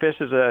red-eared sunfish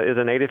is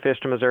a native fish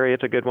to Missouri.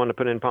 It's a good one to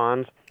put in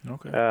ponds.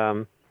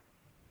 Okay.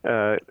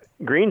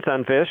 Green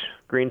sunfish,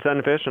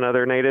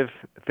 another native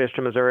fish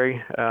to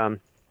Missouri.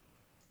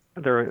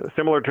 They're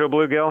similar to a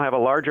bluegill, have a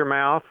larger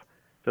mouth,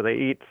 so they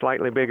eat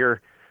slightly bigger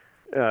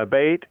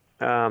bait.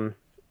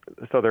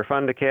 So they're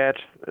fun to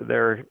catch.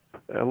 They're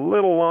a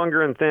little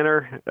longer and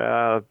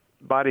thinner,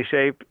 body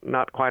shape,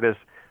 not quite as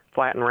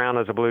flat and round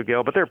as a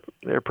bluegill, but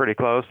they're pretty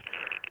close.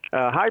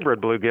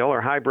 Hybrid bluegill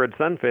or hybrid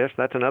sunfish,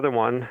 that's another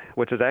one,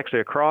 which is actually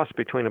a cross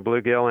between a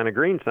bluegill and a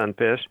green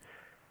sunfish.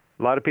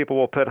 A lot of people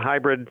will put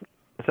hybrid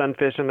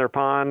sunfish in their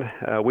pond.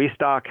 We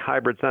stock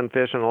hybrid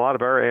sunfish in a lot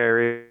of our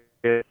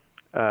areas,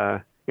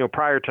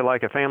 prior to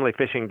like a family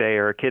fishing day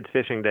or a kids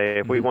fishing day.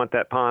 If we want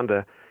that pond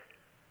to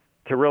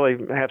really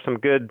have some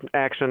good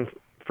action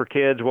for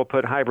kids, we'll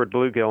put hybrid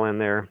bluegill in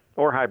there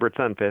or hybrid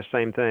sunfish,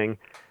 same thing.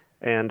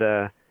 And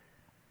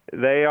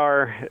they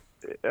are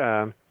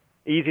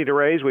easy to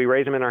raise. We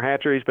raise them in our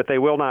hatcheries, but they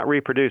will not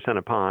reproduce in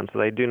a pond, so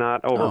they do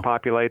not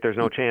overpopulate. There's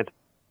no chance.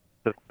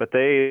 But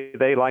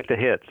they like to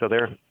hit, so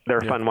they're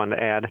a fun one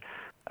to add.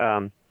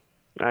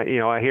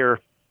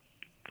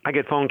 I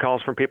get phone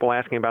calls from people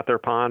asking about their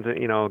ponds,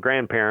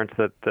 grandparents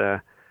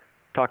that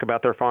talk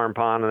about their farm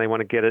pond and they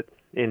want to get it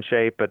in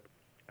shape, but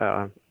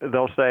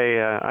they'll say,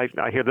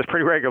 I hear this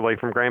pretty regularly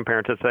from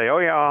grandparents that say, "Oh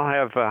yeah, I'll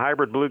have a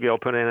hybrid bluegill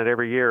put in it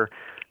every year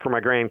for my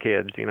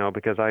grandkids,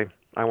 because I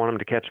want them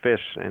to catch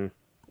fish." And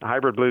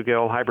hybrid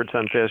bluegill, hybrid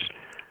sunfish,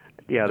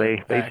 yeah,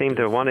 they seem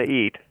to want to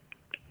eat.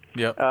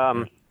 Yep.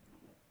 So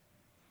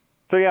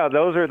yeah,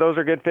 those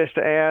are good fish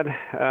to add.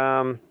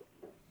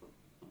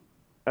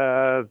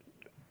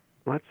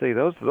 Let's see,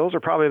 those are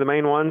probably the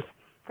main ones.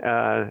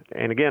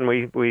 And again,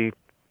 we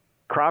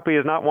crappie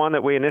is not one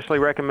that we initially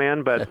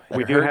recommend, but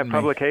we do have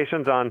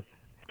publications on.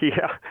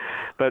 Yeah,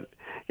 but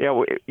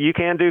yeah, you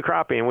can do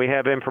crappie, and we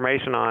have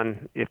information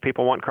on if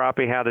people want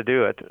crappie, how to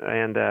do it.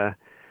 And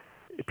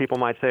people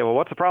might say, well,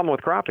 what's the problem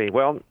with crappie?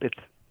 Well, it's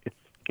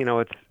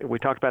we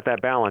talked about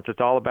that balance. It's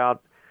all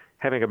about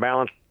having a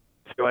balanced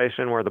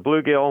situation where the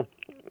bluegill,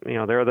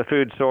 they're the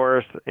food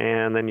source,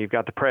 and then you've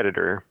got the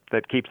predator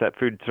that keeps that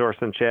food source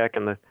in check,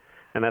 and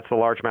that's the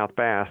largemouth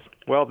bass.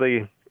 Well,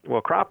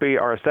 crappie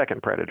are a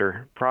second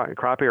predator.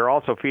 Crappie are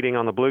also feeding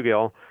on the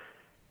bluegill.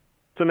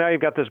 So now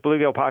you've got this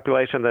bluegill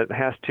population that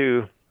has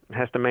to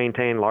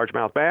maintain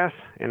largemouth bass,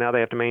 and now they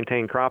have to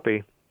maintain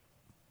crappie.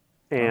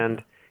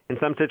 And in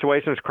some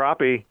situations,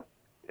 crappie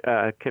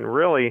can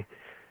really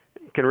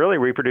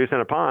reproduce in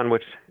a pond,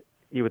 which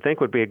you would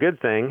think would be a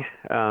good thing.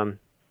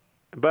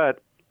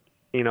 But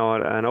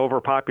an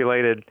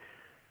overpopulated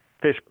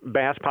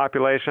bass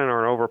population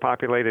or an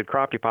overpopulated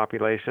crappie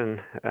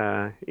population,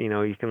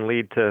 you can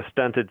lead to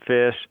stunted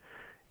fish.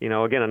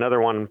 Again,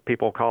 another one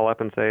people call up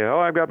and say, oh,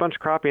 I've got a bunch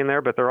of crappie in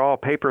there, but they're all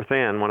paper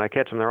thin. When I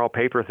catch them, they're all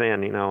paper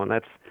thin,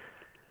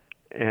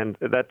 and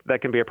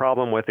that can be a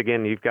problem with,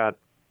 again, you've got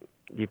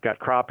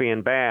crappie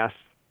and bass,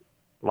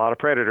 a lot of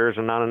predators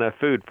and not enough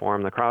food for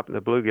them. The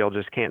bluegill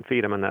just can't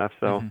feed them enough.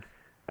 So,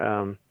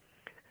 crappie,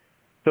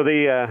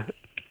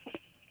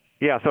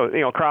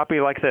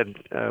 like I said,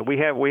 we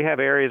have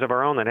areas of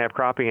our own that have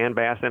crappie and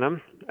bass in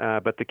them.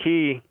 But the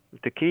key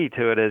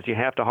to it is you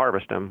have to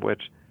harvest them,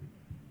 which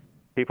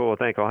people will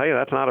think, oh, hey,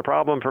 that's not a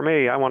problem for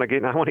me. I want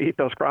to eat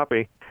those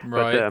crappie.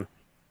 Right.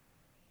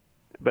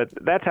 But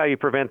that's how you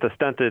prevent the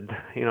stunted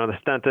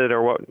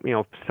or what,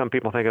 some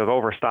people think of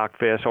overstocked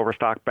fish,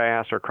 overstocked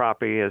bass or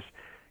crappie is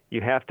you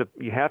have to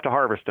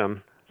harvest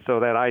them. So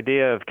that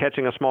idea of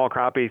catching a small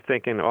crappie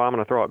thinking, oh, I'm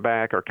going to throw it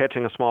back, or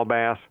catching a small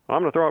bass, well,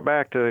 I'm going to throw it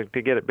back to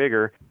get it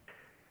bigger,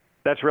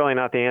 that's really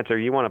not the answer.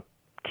 You want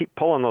to keep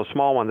pulling those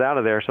small ones out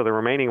of there so the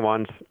remaining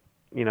ones,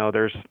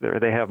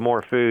 they have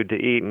more food to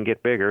eat and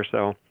get bigger.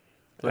 So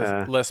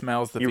less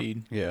mouths to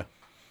feed. Yeah.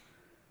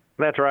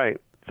 That's right.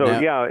 So,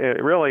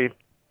 it really,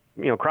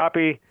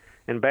 crappie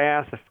and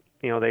bass,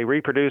 they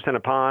reproduce in a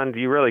pond.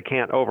 You really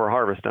can't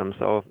over-harvest them.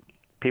 So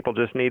people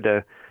just need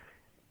to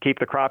keep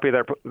the crappie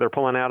they're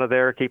pulling out of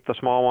there, keep the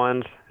small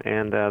ones,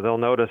 and they'll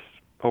notice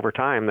over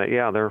time that,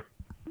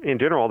 in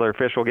general, their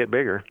fish will get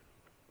bigger.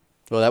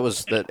 Well,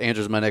 that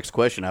answers my next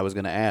question. I was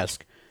going to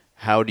ask,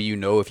 how do you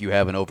know if you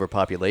have an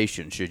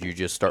overpopulation? Should you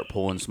just start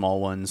pulling small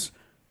ones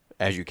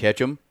as you catch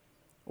them,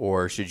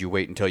 or should you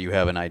wait until you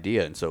have an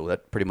idea? And so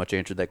that pretty much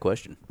answered that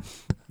question.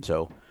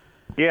 So,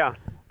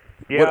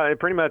 it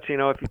pretty much.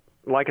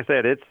 Like I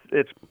said, it's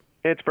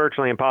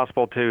virtually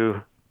impossible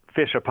to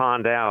fish a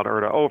pond out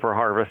or to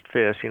over-harvest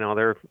fish.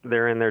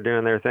 They're in there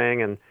doing their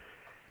thing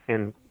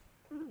and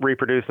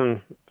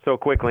reproducing so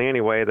quickly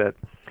anyway that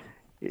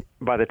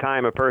by the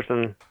time a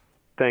person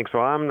thinks,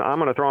 well, I'm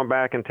going to throw them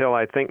back until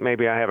I think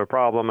maybe I have a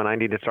problem and I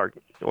need to start.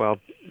 Well,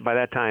 by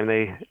that time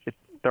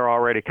they're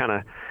already kind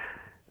of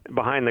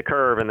behind the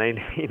curve, and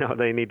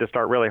they need to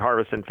start really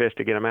harvesting fish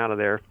to get them out of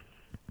there.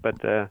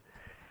 But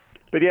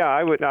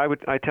yeah,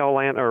 I tell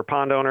land or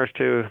pond owners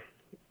to,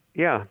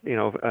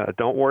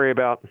 don't worry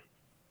about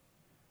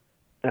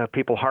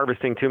people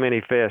harvesting too many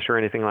fish or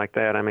anything like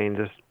that. I mean,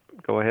 just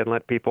go ahead and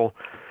let people,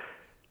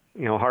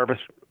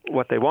 harvest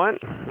what they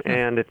want,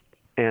 and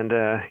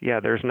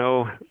there's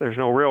no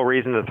real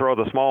reason to throw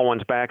the small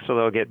ones back so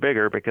they'll get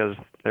bigger, because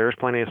there's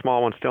plenty of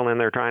small ones still in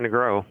there trying to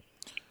grow.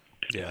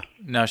 Yeah.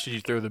 Now, should you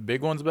throw the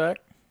big ones back?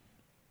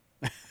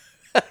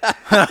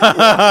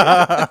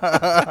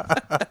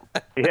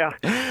 Yeah,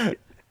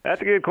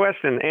 that's a good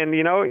question, and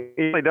you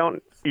really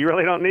don't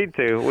need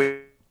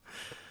to.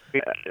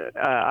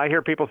 I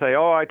hear people say,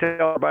 "Oh, I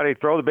tell everybody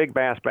throw the big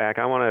bass back.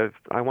 I want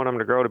them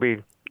to grow to be,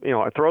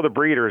 throw the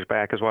breeders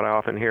back," is what I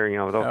often hear.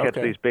 They'll catch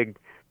these big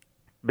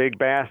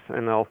bass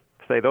and they'll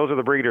say those are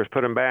the breeders,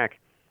 put them back.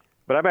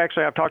 But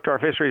I've talked to our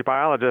fisheries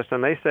biologists,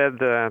 and they said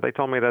they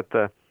told me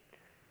that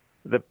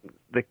the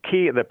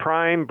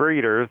prime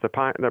breeders, the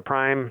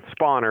prime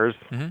spawners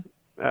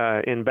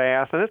in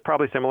bass, and it's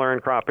probably similar in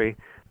crappie,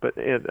 but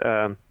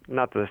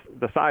not the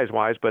size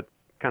wise, but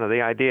kind of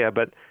the idea.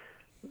 But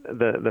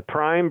the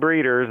prime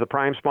breeders, the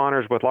prime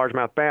spawners with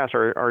largemouth bass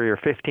are your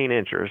 15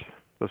 inchers.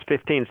 Those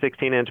 15,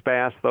 16-inch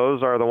bass,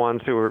 those are the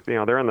ones who are,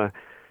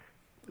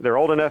 they're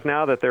old enough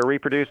now that they're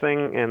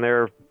reproducing, and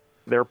they're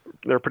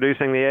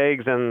producing the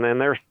eggs, and then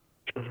they're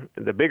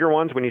the bigger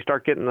ones. When you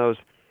start getting those,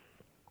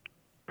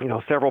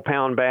 several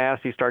pound bass,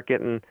 you start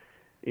getting,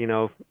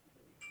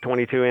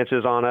 22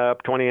 inches on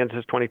up, 20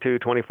 inches, 22,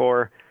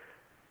 24.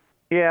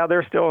 Yeah,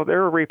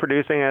 they're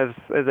reproducing as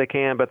they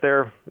can, but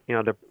they're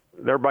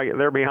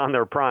beyond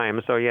their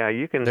prime. So yeah,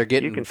 you can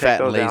getting take fat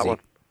those and lazy. out.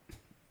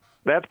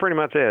 That's pretty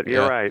much it.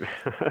 You're right.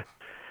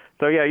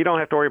 So yeah, you don't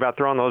have to worry about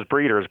throwing those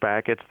breeders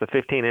back. It's the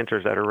 15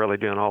 inchers that are really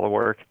doing all the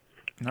work.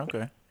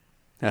 Okay.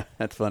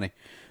 That's funny.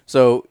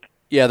 So,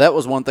 yeah, that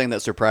was one thing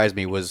that surprised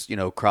me was,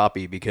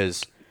 crappie,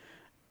 because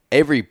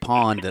every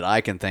pond that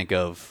I can think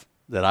of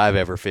that I've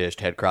ever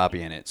fished had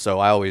crappie in it. So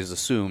I always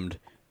assumed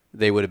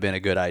they would have been a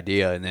good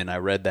idea. And then I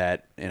read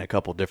that in a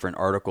couple different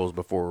articles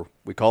before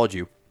we called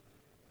you,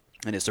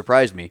 and it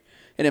surprised me.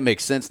 And it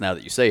makes sense now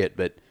that you say it,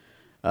 but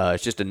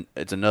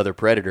it's another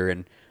predator.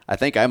 And I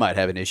think I might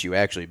have an issue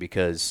actually,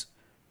 because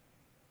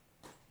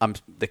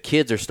the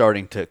kids are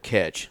starting to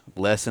catch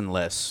less and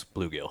less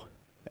bluegill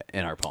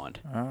in our pond.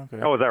 Oh,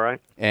 okay. Oh, is that right?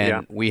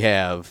 And we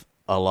have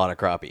a lot of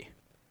crappie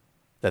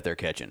that they're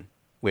catching,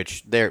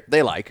 which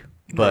they like.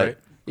 But Right.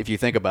 if you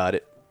think about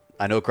it,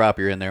 I know crappie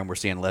are in there, and we're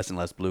seeing less and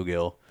less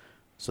bluegill,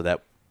 so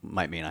that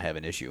might mean I have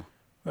an issue,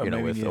 Well,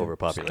 maybe with you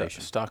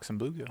overpopulation. stock some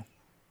bluegill.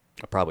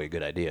 Probably a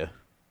good idea,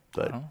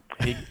 but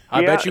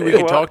I bet you we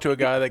could talk to a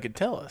guy that could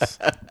tell us.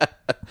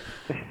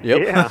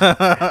 yep.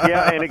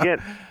 Yeah, and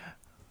again,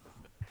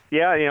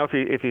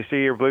 if you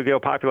see your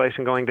bluegill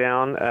population going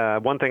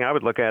down, one thing I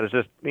would look at is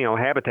just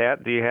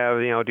habitat. Do you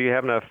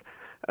have enough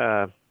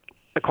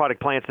aquatic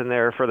plants in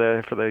there for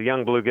the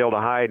young bluegill to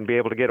hide and be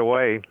able to get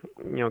away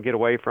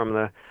from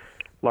the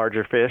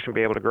larger fish and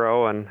be able to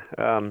grow? And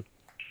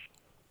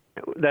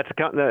that's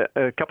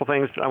a couple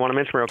things I want to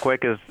mention real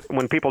quick is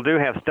when people do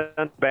have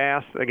stunt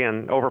bass,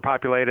 again,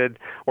 overpopulated,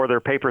 or they're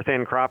paper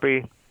thin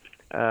crappie,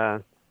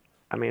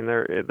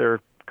 they're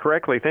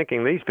correctly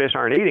thinking these fish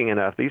aren't eating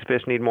enough. These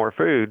fish need more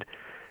food.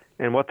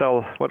 And what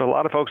a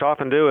lot of folks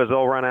often do is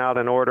they'll run out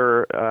and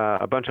order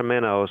a bunch of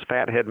minnows,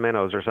 fathead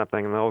minnows or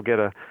something, and they'll get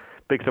a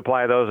big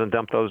supply of those and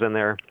dump those in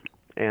there.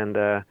 And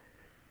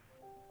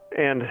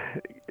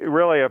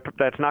really,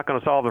 that's not going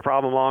to solve the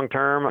problem long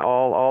term.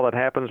 All that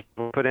happens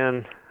when we put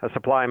in a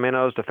supply of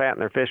minnows to fatten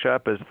their fish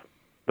up is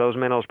those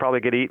minnows probably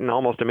get eaten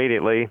almost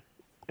immediately,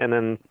 and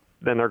then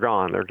they're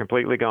gone. They're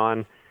completely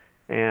gone,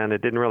 and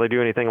it didn't really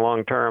do anything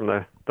long term.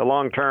 The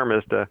long term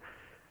is to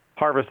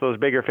harvest those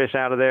bigger fish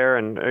out of there,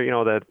 and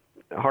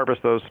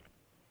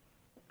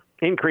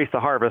increase the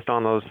harvest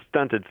on those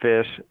stunted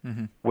fish,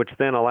 which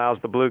then allows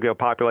the bluegill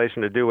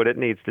population to do what it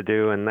needs to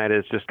do, and that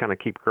is just kind of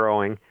keep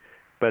growing.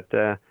 But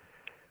getting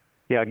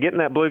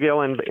that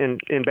bluegill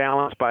in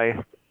balance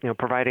by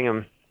providing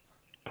them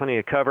plenty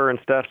of cover and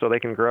stuff so they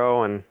can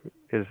grow and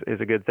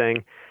is a good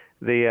thing.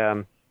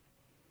 Again,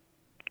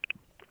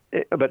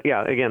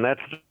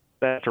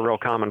 that's a real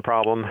common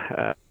problem.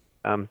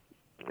 Some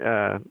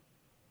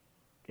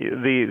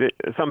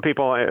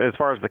people, as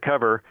far as the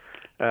cover,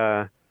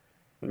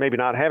 maybe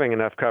not having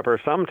enough cover.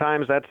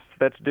 Sometimes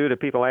that's due to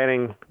people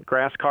adding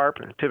grass carp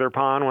to their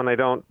pond when they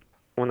don't,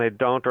 or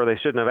they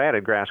shouldn't have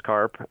added grass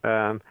carp.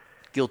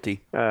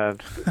 Guilty.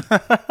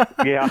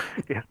 Yeah.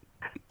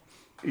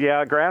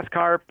 Grass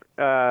carp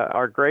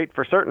are great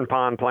for certain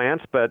pond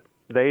plants, but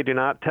they do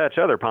not touch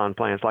other pond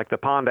plants, like the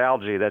pond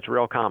algae. That's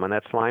real common.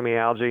 That's slimy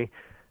algae.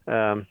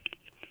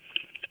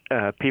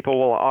 People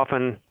will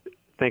often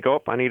think,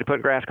 I need to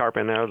put grass carp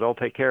in there. They'll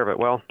take care of it.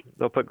 Well,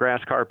 they'll put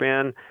grass carp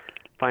in,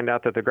 find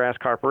out that the grass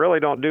carp really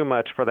don't do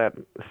much for that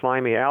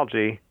slimy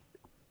algae,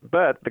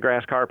 but the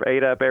grass carp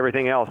ate up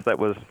everything else that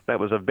was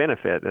of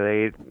benefit.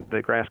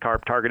 The grass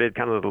carp targeted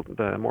kind of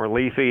the more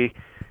leafy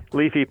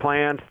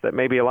plants that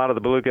maybe a lot of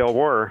the bluegill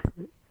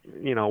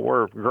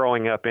were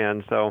growing up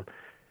in. So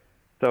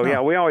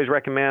we always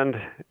recommend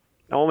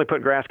only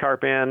put grass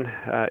carp in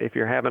if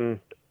you're having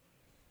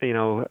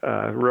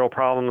real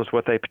problems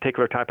with a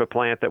particular type of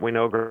plant that we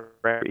know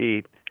grass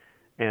eat,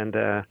 and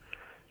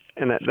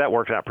that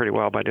works out pretty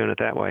well by doing it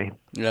that way.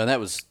 Yeah,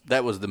 that was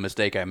the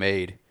mistake I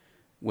made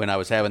when I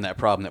was having that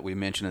problem that we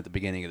mentioned at the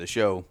beginning of the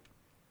show.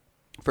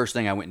 First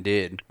thing I went and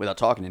did, without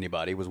talking to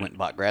anybody, was went and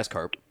bought grass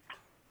carp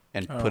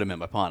and put them in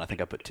my pond. I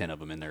think I put 10 of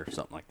them in there or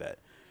something like that.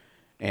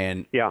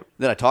 And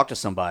then I talked to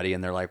somebody,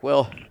 and they're like,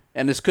 well,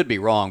 and this could be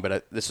wrong,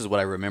 but this is what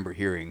I remember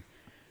hearing.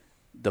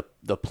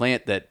 The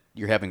plant that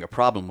you're having a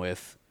problem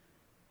with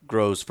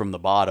grows from the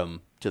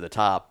bottom to the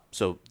top,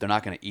 so they're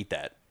not going to eat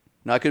that.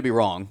 Now, I could be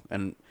wrong,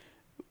 and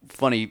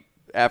funny,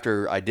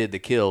 after I did the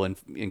kill and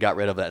got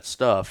rid of that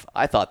stuff,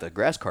 I thought the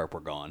grass carp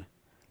were gone.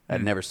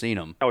 I'd never seen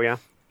them. Oh, yeah?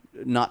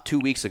 Not 2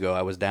 weeks ago,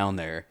 I was down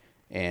there,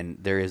 and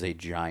there is a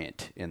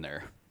giant in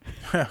there.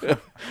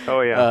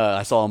 Oh, yeah.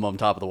 I saw him on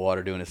top of the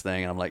water doing his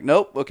thing, and I'm like,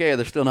 nope, okay,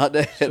 they're still not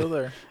dead. Still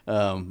there.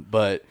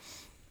 But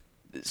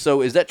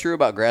so is that true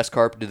about grass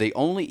carp? Do they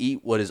only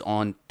eat what is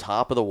on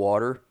top of the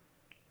water?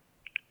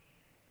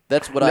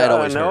 That's what I had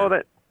always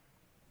heard.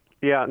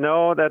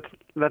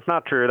 That's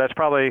not true. That's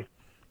probably,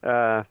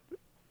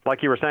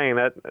 like you were saying,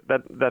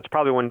 that's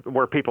probably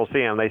where people see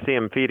them. They see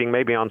them feeding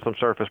maybe on some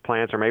surface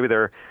plants, or maybe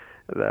they're,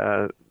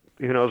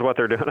 who knows what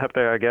they're doing up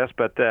there, I guess.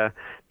 But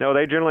no,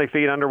 they generally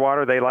feed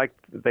underwater. They like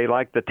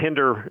the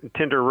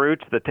tender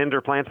roots, the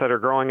tender plants that are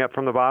growing up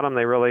from the bottom.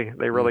 They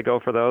really go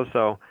for those.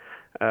 So,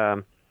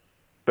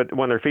 but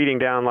when they're feeding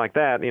down like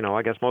that,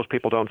 I guess most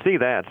people don't see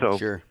that. So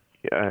Sure.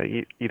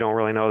 You don't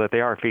really know that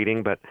they are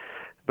feeding, but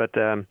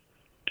they'll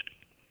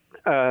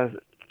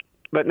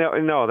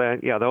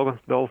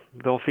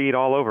feed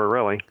all over,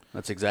 really.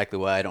 That's exactly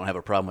why I don't have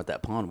a problem with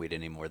that pondweed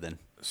anymore. Then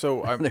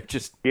So they're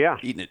just Yeah.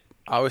 eating it.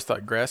 I always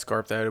thought grass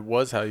scarp, that it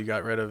was how you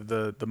got rid of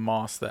the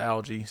moss, the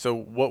algae. So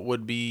what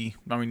would be,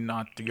 I mean,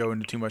 not to go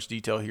into too much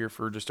detail here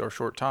for just our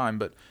short time,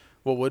 but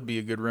what would be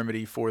a good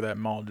remedy for that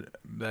moss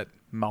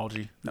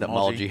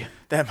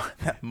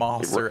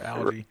or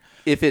algae?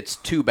 If it's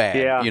too bad,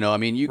 Yeah. I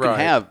mean, you can Right.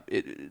 have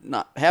it,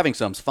 not having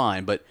some's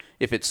fine, but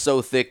if it's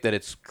so thick that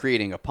it's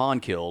creating a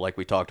pond kill, like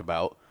we talked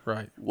about,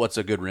 Right. what's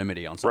a good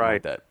remedy on something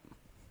like that?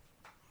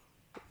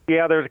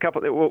 Yeah, there's a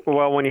couple.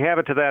 Well, when you have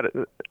it to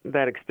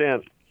that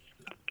extent,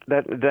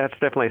 that's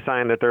definitely a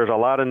sign that there's a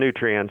lot of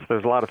nutrients.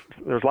 There's a lot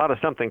of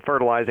something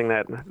fertilizing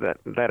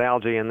that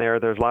algae in there.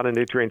 There's a lot of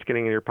nutrients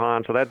getting in your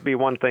pond. So that'd be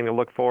one thing to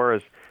look for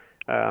is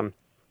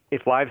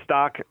if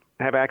livestock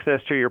have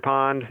access to your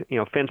pond,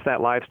 fence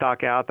that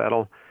livestock out.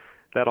 That'll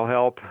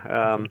help.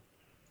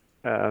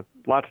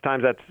 Lots of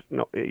times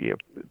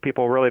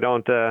people really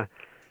don't.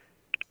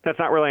 That's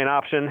not really an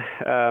option.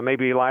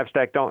 Maybe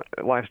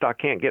livestock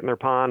can't get in their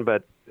pond,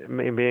 but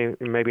maybe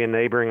a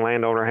neighboring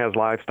landowner has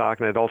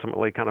livestock and it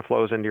ultimately kind of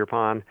flows into your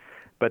pond.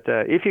 But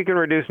if you can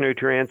reduce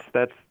nutrients,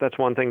 that's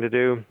one thing to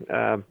do.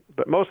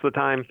 But most of the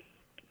time,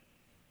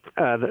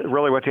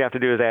 really what you have to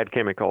do is add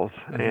chemicals.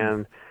 Mm-hmm.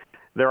 And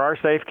there are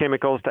safe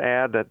chemicals to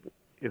add that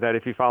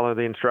if you follow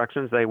the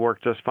instructions, they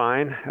work just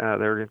fine.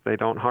 They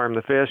don't harm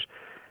the fish.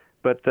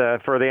 But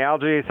for the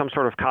algae, some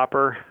sort of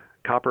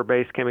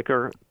copper-based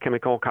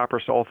chemical, copper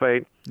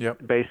sulfate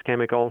based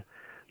chemical.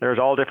 There's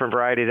all different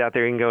varieties out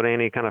there. You can go to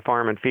any kind of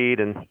farm and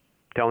feed and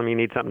tell them you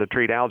need something to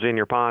treat algae in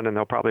your pond, and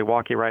they'll probably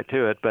walk you right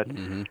to it. But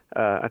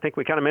I think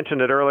we kind of mentioned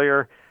it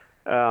earlier.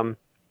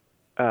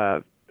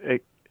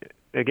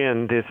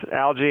 Again, this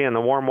algae in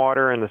the warm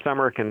water in the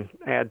summer can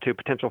add to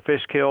potential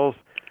fish kills.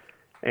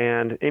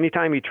 And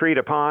anytime you treat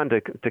a pond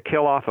to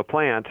kill off a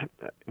plant,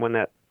 when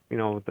that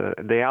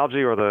the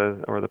algae or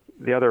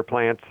the other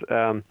plants,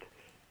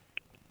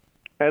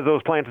 as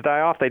those plants die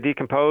off, they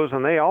decompose,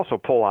 and they also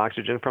pull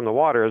oxygen from the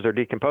water as they're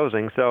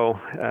decomposing. So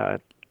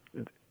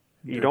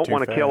you don't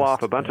want to kill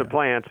off a bunch of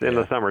plants in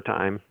the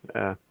summertime.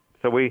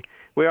 So we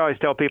always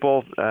tell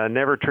people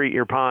never treat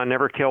your pond,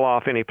 never kill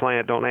off any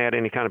plant, don't add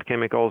any kind of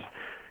chemicals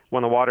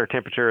when the water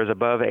temperature is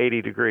above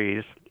 80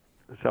 degrees.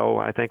 So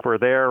I think we're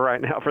there right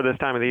now for this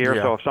time of the year.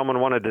 Yeah. So if someone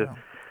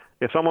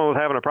if someone was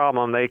having a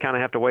problem, they kind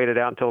of have to wait it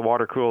out until the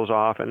water cools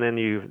off, and then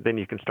you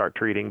can start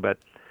treating. But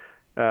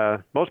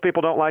most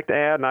people don't like to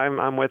add, and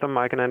I'm with them.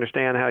 I can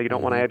understand how you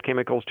don't want to add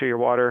chemicals to your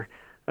water.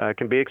 It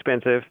can be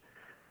expensive,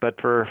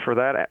 but for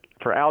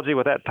algae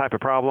with that type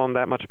of problem,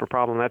 that much of a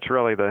problem, that's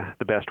really the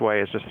best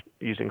way is just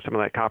using some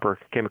of that copper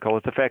chemical.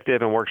 It's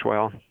effective and works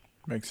well.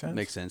 Makes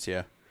sense.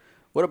 Yeah.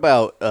 What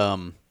about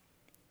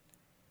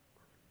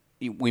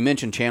we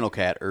mentioned channel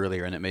cat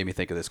earlier, and it made me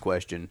think of this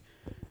question.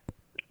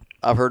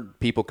 I've heard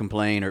people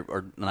complain,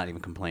 or not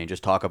even complain,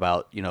 just talk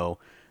about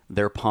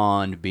their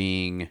pond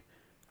being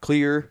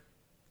clear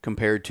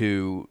compared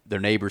to their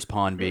neighbor's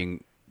pond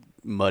being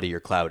muddy or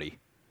cloudy.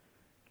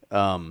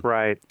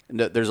 Right.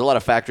 There's a lot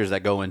of factors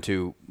that go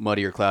into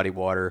muddy or cloudy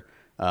water.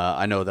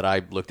 I know that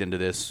I looked into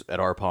this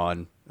at our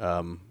pond,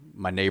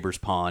 my neighbor's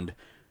pond.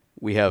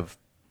 We have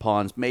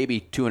ponds maybe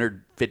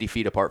 250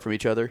 feet apart from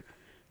each other.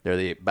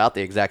 They're about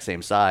the exact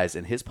same size,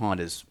 and his pond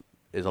is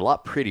a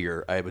lot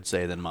prettier, I would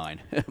say, than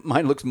mine.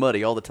 Mine looks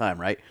muddy all the time,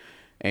 right?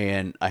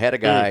 And I had a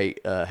guy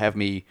have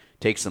me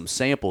take some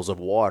samples of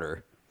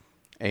water,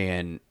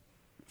 and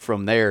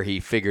from there he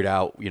figured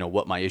out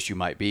what my issue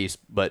might be.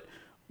 But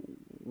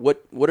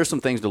what are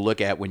some things to look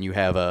at when you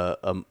have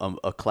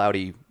a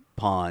cloudy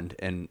pond,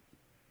 and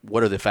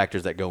what are the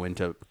factors that go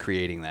into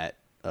creating that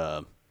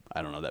I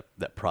don't know,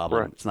 that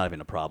problem? Right. It's not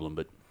even a problem,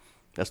 but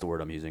that's the word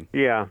I'm using.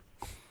 Yeah.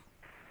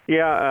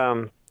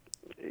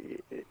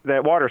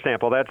 That water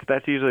sample,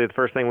 that's usually the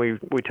first thing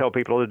we tell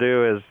people to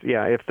do is,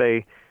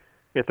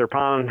 if their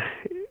pond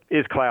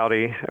is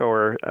cloudy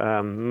or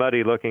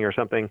muddy looking or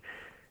something,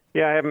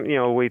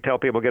 we tell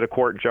people get a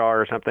quart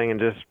jar or something and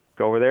just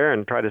go over there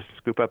and try to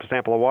scoop up a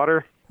sample of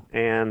water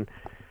and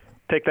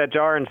take that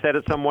jar and set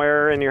it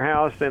somewhere in your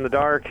house in the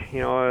dark,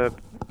 a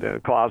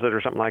closet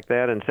or something like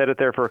that, and set it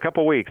there for a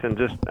couple of weeks and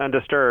just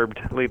undisturbed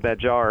leave that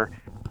jar.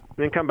 And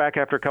then come back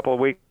after a couple of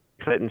weeks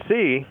and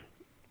see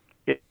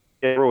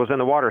it was in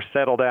the water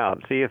settled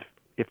out. See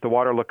if the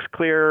water looks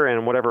clear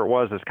and whatever it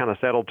was is kind of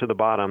settled to the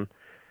bottom.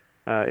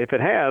 If it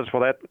has,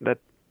 well,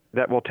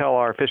 that will tell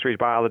our fisheries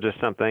biologist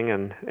something.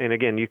 And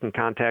again, you can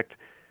contact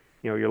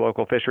your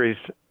local fisheries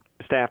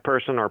staff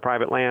person or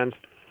private lands,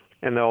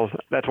 and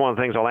that's one of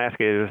the things they'll ask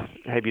you is,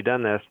 have you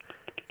done this?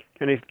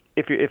 And if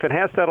it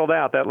has settled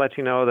out, that lets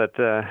you know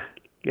that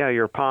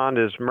your pond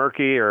is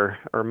murky or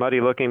muddy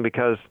looking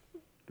because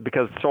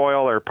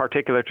soil or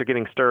particulates are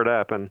getting stirred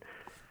up. And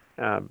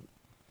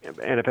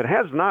if it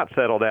has not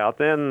settled out,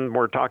 then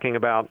we're talking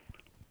about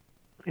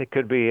it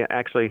could be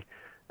actually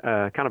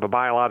kind of a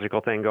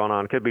biological thing going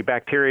on. It could be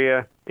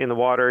bacteria in the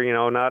water,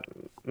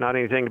 not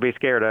anything to be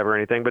scared of or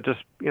anything, but just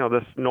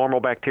this normal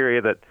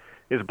bacteria that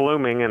is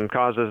blooming and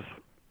causes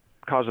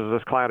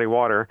this cloudy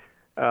water.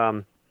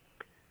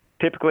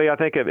 Typically, I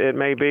think it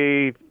may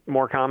be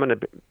more common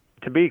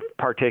to be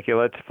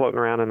particulates floating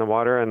around in the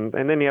water, and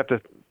then you have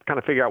to kind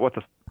of figure out what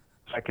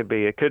that could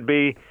be. It could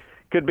be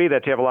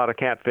that you have a lot of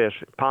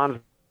catfish. Ponds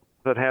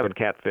that have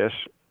catfish,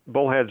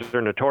 bullheads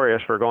are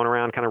notorious for going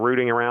around, kind of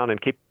rooting around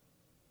and keeping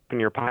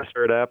your pond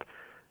stirred up.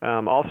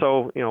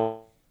 Also,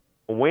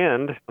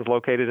 wind is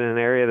located in an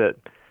area that,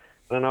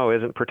 I don't know,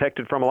 isn't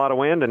protected from a lot of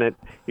wind, and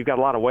you've got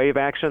a lot of wave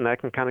action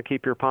that can kind of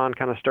keep your pond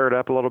kind of stirred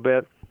up a little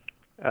bit.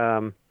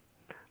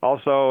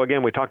 Also,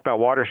 again, we talked about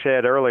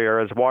watershed earlier.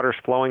 As water's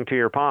flowing to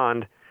your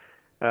pond,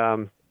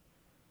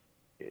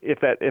 if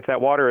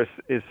that water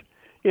is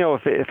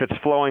if it's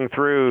flowing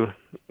through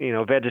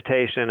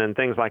vegetation and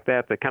things like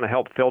that kind of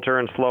help filter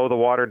and slow the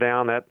water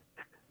down, that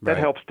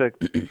helps to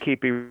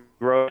keep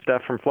erosion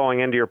stuff from flowing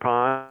into your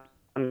pond.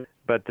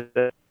 But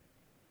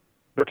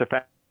it's a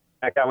fact.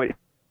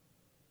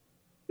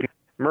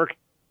 Mercury,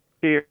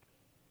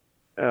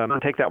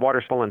 take that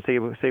water sample and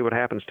see what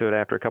happens to it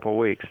after a couple of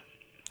weeks.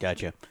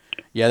 Gotcha.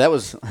 Yeah, that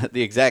was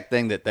the exact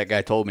thing that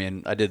guy told me,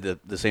 and I did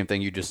the same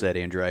thing you just said,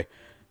 Andrew. I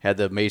had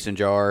the mason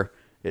jar.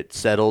 It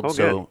settled,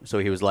 so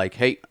he was like,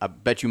 "Hey, I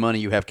bet you money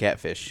you have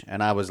catfish."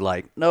 And I was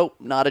like, "Nope,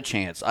 not a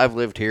chance. I've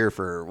lived here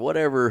for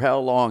how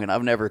long, and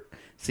I've never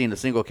seen a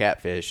single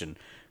catfish." And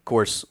of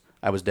course,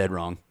 I was dead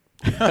wrong.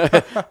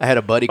 I had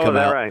a buddy come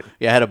out. Right?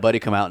 Yeah, I had a buddy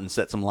come out and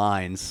set some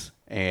lines,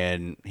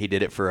 and he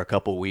did it for a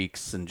couple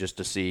weeks and just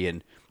to see,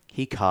 and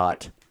he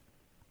caught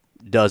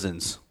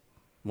dozens.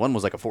 One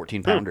was like a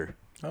 14-pounder.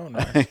 Oh,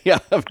 nice. Yeah.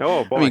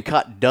 Oh, boy. I mean,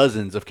 caught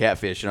dozens of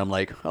catfish, and I'm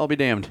like, I'll be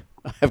damned.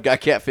 I've got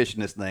catfish in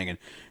this thing, and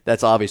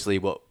that's obviously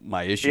what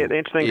my issue is. The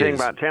interesting thing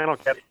about channel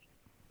catfish,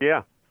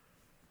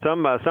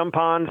 some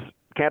ponds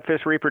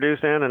catfish reproduce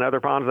in, and other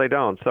ponds they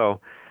don't.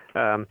 So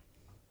some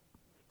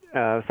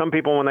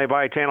people, when they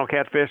buy channel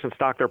catfish and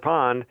stock their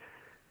pond,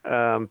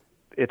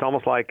 it's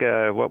almost like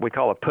what we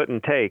call a put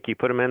and take. You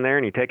put them in there,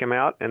 and you take them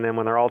out, and then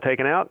when they're all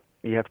taken out,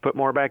 you have to put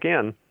more back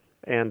in.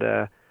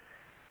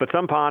 But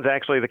some ponds,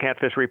 actually, the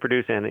catfish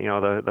reproduce in.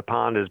 The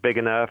pond is big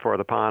enough, or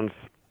the pond's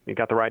you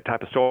got the right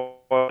type of soil,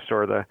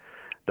 or the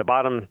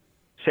bottom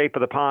shape of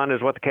the pond is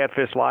what the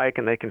catfish like,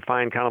 and they can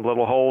find kind of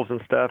little holes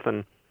and stuff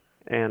and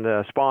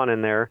spawn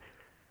in there.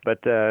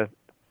 But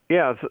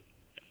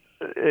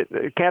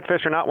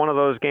catfish are not one of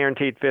those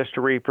guaranteed fish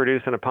to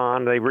reproduce in a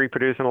pond. They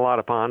reproduce in a lot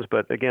of ponds,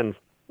 but again,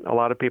 a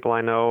lot of people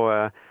I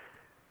know,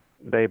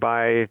 they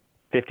buy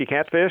 50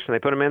 catfish and they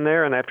put them in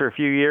there, and after a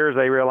few years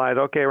they realize,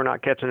 okay, we're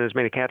not catching as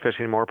many catfish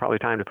anymore, probably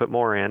time to put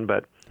more in.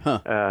 But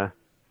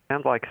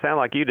sound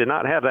like you did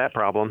not have that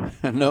problem.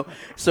 No.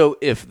 So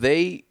if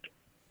they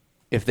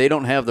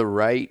don't have the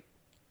right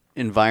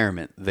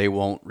environment, they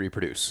won't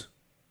reproduce.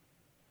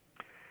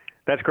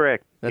 That's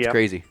correct. That's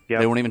crazy. Yep.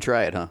 They won't even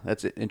try it, huh?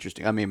 That's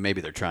interesting. I mean,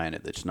 maybe they're trying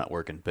it, it's not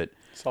working, but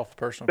It's off a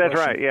personal That's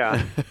question.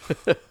 right.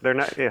 Yeah. They're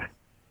not. Yeah,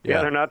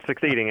 they're not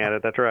succeeding at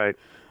it. That's right.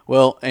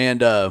 Well,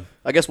 and I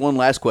guess one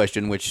last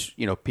question, which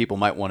people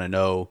might want to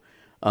know,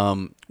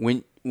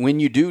 when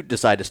you do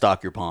decide to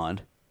stock your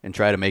pond and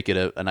try to make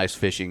it a nice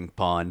fishing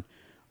pond,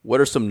 what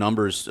are some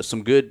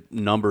good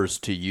numbers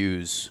to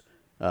use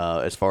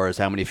as far as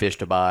how many fish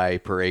to buy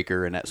per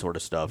acre and that sort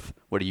of stuff?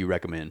 What do you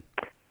recommend?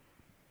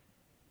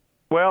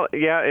 Well,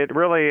 yeah, it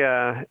really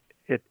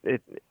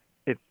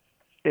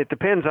it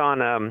depends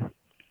on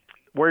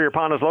where your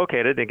pond is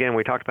located. Again,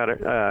 we talked about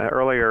it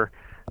earlier.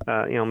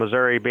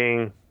 Missouri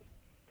being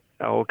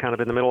kind of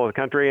in the middle of the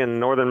country, and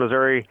northern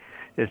Missouri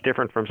is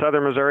different from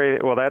southern Missouri.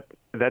 Well,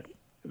 that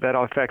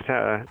affects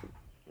how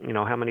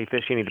many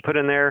fish you need to put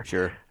in there.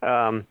 Sure.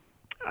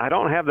 I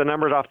don't have the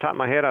numbers off the top of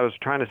my head. I was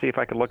trying to see if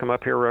I could look them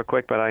up here real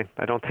quick, but I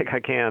don't think I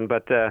can.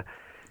 But the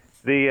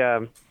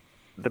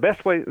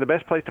best place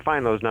to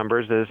find those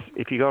numbers is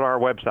if you go to our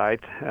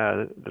website,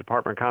 the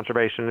Department of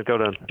Conservation, go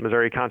to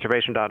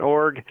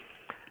MissouriConservation.org.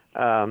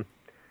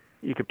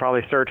 You could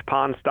probably search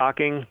pond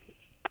stocking,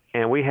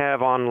 and we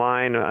have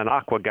online an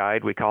aqua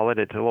guide, we call it.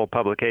 It's a little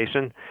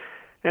publication,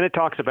 and it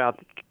talks about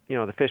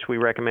the fish we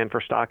recommend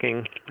for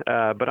stocking.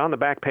 But on the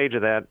back page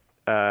of that,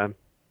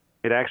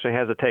 it actually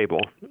has a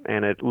table,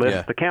 and it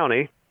lists the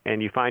county,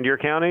 and you find your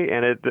county,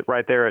 and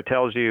right there it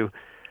tells you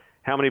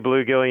how many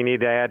bluegill you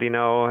need to add, and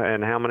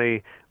how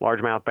many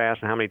largemouth bass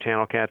and how many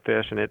channel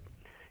catfish. And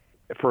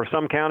for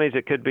some counties,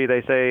 it could be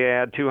they say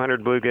add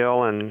 200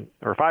 bluegill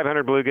or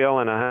 500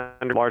 bluegill and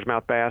 100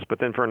 largemouth bass. But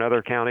then for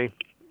another county,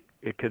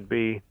 it could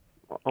be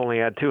only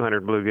add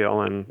 200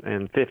 bluegill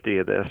and 50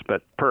 of this,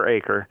 but per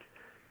acre.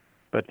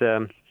 But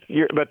the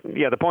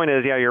point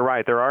is, you're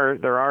right. There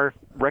are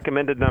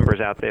recommended numbers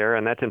out there,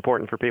 and that's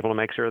important for people to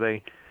make sure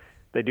they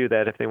do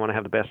that if they want to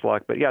have the best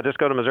luck. But just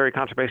go to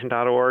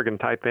MissouriConservation.org and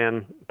type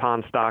in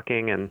pond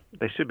stocking, and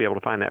they should be able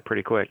to find that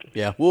pretty quick.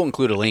 Yeah, we'll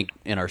include a link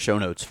in our show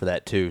notes for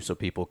that too, so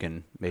people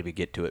can maybe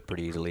get to it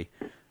pretty easily.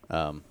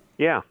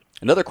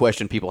 Another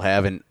question people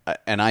have, and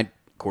I,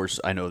 of course,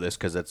 I know this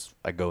because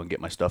I go and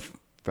get my stuff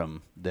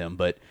from them,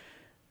 but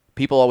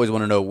people always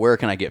want to know, where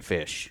can I get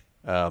fish?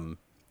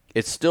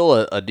 It's still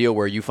a deal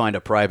where you find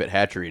a private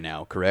hatchery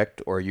now,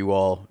 correct? Or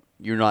you're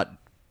not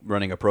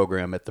running a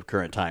program at the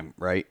current time,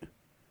 right?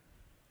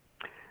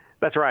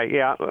 That's right.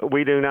 Yeah,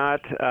 we do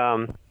not.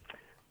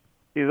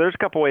 There's a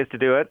couple ways to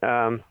do it.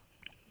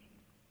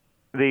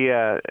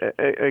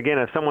 Again,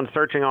 if someone's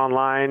searching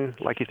online,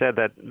 like you said,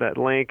 that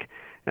link,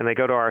 and they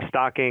go to our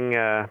stocking,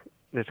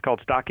 it's called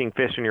Stocking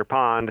Fish in Your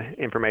Pond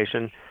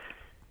information.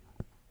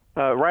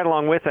 Right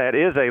along with that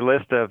is a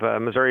list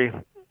of Missouri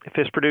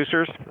fish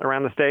producers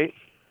around the state.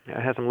 It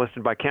has them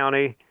listed by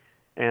county,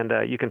 and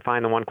you can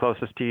find the one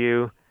closest to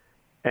you.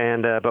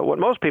 And but what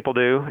most people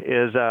do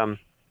is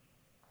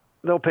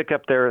they'll pick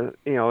up their,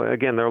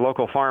 their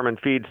local farm and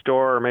feed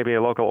store, or maybe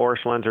a local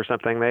Orscheln's or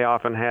something. They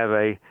often have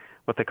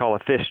what they call a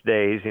fish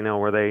days,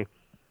 where they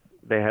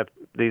have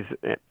these.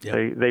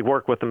 Yep. They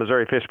work with the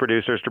Missouri fish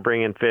producers to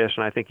bring in fish,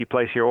 and I think you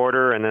place your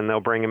order, and then they'll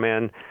bring them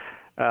in.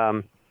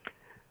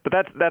 But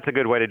that's a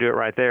good way to do it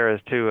right there, is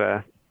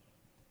to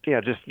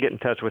just get in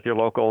touch with your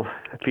local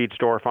feed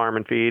store, farm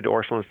and feed,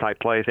 Orscheln's type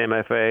place,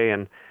 MFA,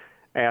 and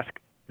ask,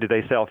 do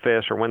they sell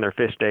fish or when their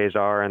fish days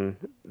are, and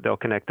they'll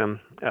connect them.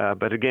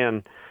 But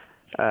again,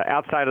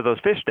 outside of those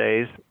fish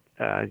days,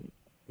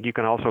 you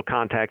can also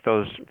contact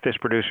those fish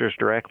producers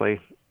directly,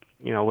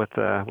 with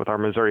our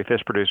Missouri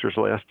fish producers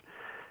list,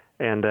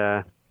 and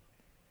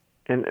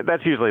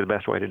that's usually the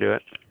best way to do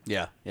it.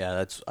 Yeah,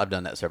 I've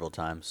done that several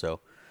times. So,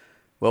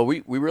 well,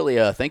 we really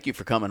thank you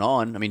for coming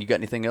on. I mean, you got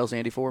anything else,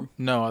 Andy, for him?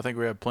 No, I think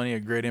we have plenty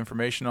of great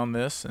information on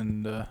this,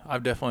 and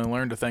I've definitely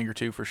learned a thing or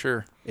two for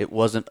sure. It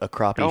wasn't a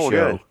crappie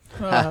show.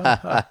 Good.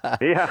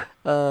 Yeah.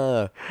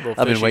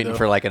 I've been waiting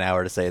for like an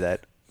hour to say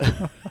that.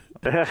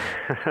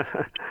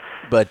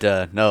 But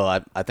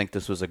no, I think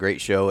this was a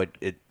great show.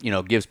 It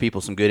gives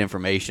people some good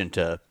information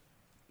to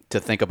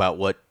think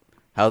about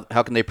how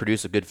can they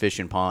produce a good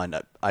fishing pond.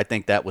 I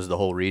think that was the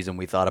whole reason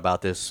we thought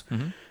about this.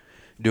 Mm-hmm.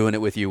 Doing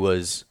it with you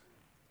was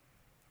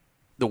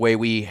the way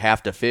we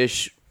have to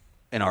fish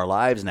in our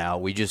lives now.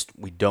 We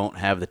don't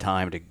have the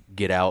time to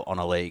get out on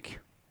a lake,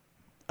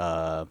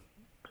 go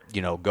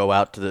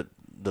out to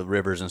the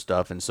rivers and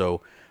stuff. And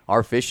so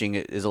our fishing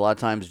is a lot of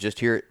times just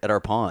here at our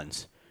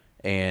ponds.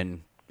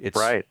 And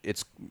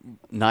it's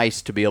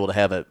nice to be able to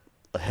have a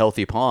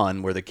healthy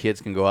pond where the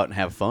kids can go out and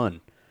have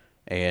fun.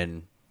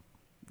 And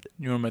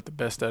you want to make the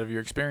best out of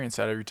your experience,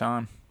 out of your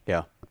time.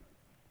 Yeah.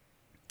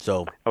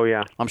 So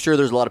yeah, I'm sure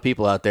there's a lot of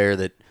people out there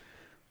that,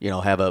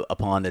 have a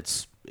pond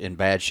that's in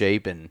bad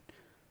shape, and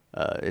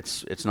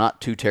it's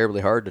not too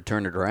terribly hard to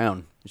turn it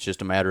around. It's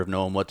just a matter of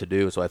knowing what to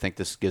do. So I think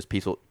this gives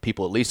people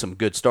at least some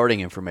good starting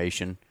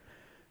information.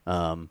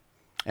 And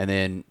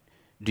then,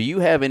 do you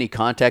have any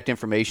contact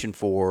information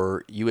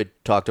you had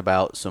talked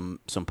about some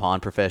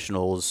pond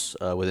professionals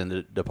within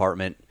the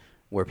department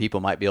where people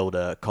might be able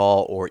to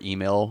call or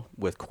email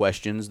with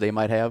questions they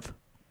might have?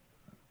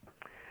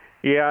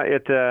 Yeah,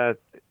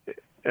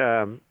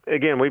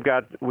 again, we've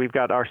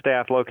got our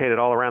staff located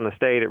all around the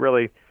state. It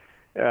really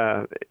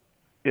the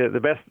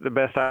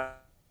best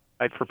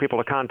site for people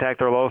to contact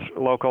their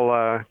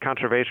local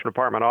conservation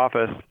department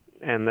office,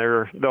 and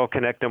they'll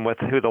connect them with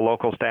who the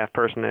local staff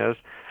person is.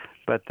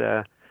 But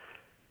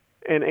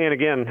and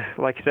again,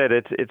 like you said,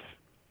 it's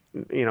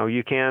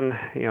you can,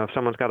 if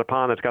someone's got a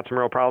pond that's got some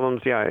real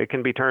problems, it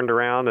can be turned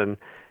around,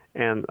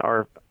 and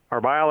our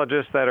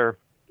biologists that are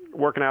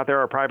working out there,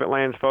 our private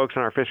lands folks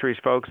and our fisheries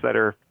folks that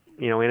are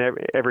in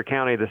every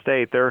county of the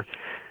state,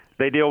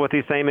 they deal with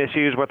these same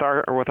issues with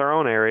our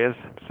own areas.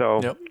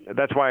 So yep.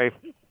 That's why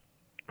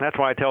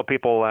I tell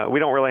people we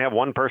don't really have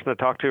one person to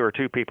talk to or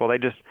two people. They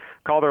just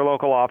call their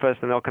local office,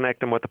 and they'll connect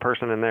them with the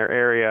person in their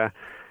area.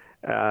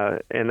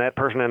 And that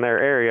person in their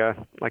area,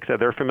 like I said,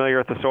 they're familiar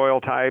with the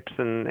soil types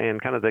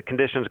and kind of the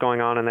conditions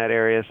going on in that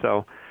area.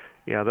 So,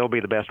 they'll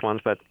be the best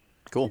ones. But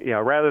cool.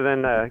 Rather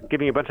than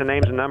giving you a bunch of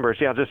names and numbers,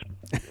 just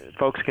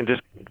folks can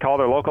just call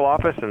their local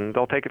office, and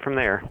they'll take it from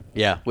there.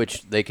 Yeah,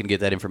 which they can get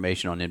that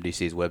information on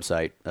MDC's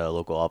website,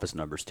 local office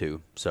numbers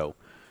too. So,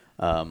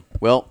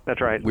 that's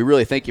right. We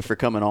really thank you for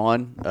coming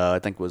on. I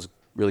think it was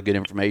really good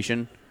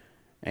information.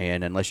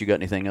 And unless you got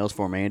anything else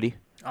for me, Andy?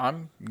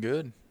 I'm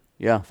good.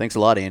 Yeah, thanks a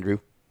lot, Andrew.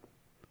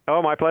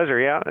 Oh, my pleasure.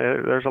 Yeah,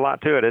 there's a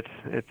lot to it.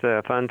 It's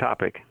a fun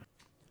topic.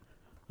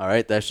 All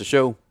right, that's the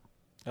show.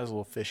 That was a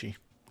little fishy.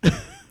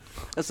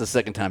 That's the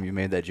second time you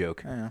made that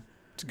joke. Yeah,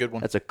 it's a good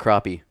one. That's a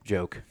crappie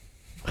joke.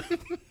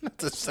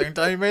 That's the second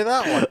time you made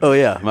that one. Oh,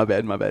 yeah, my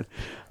bad.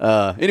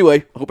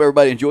 Anyway, hope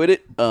everybody enjoyed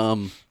it.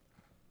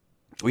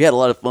 We had a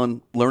lot of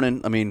fun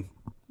learning. I mean,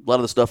 a lot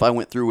of the stuff I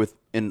went through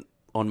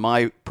on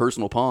my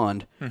personal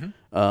pond,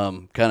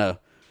 kind of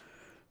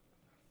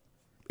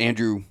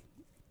Andrew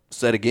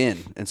said again.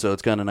 And so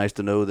it's kind of nice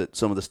to know that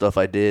some of the stuff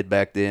I did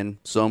back then,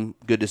 some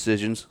good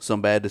decisions,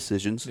 some bad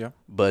decisions. Yeah.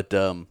 But,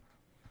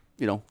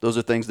 those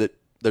are things that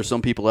there's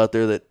some people out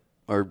there that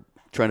are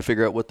trying to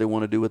figure out what they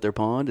want to do with their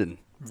pond. And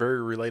very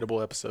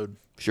relatable episode.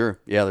 Sure.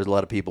 Yeah, there's a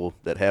lot of people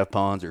that have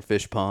ponds or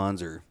fish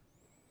ponds or.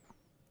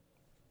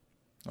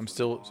 I'm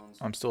still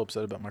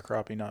upset about my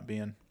crappie not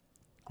being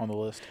on the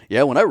list.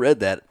 Yeah, when I read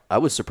that, I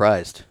was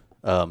surprised.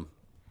 How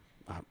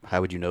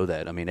would you know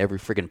that? I mean, every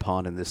freaking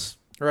pond in this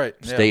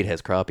state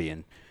has crappie,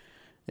 and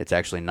it's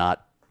actually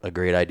not a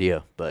great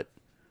idea, but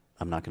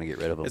I'm not going to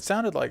get rid of them. It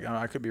sounded like,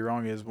 I could be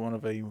wrong, is one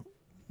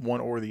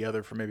or the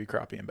other for maybe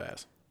crappie and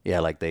bass.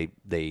 Yeah, like they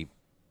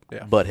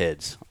butt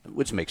heads,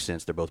 which makes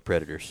sense. They're both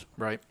predators.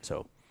 Right.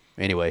 So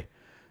anyway,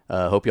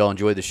 hope y'all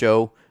enjoyed the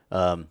show.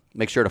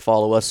 Make sure to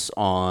follow us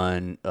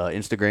on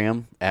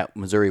Instagram at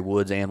Missouri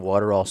Woods and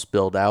Water, all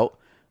spelled out.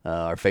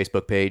 Our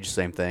Facebook page,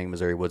 same thing,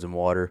 Missouri Woods and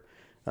Water.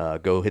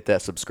 Go hit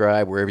that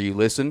subscribe wherever you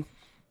listen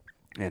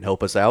and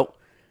help us out.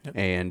 Yep.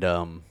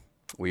 And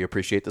we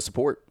appreciate the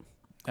support.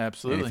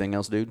 Absolutely. Anything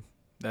else, dude?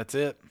 That's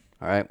it.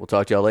 All right. We'll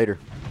talk to y'all later.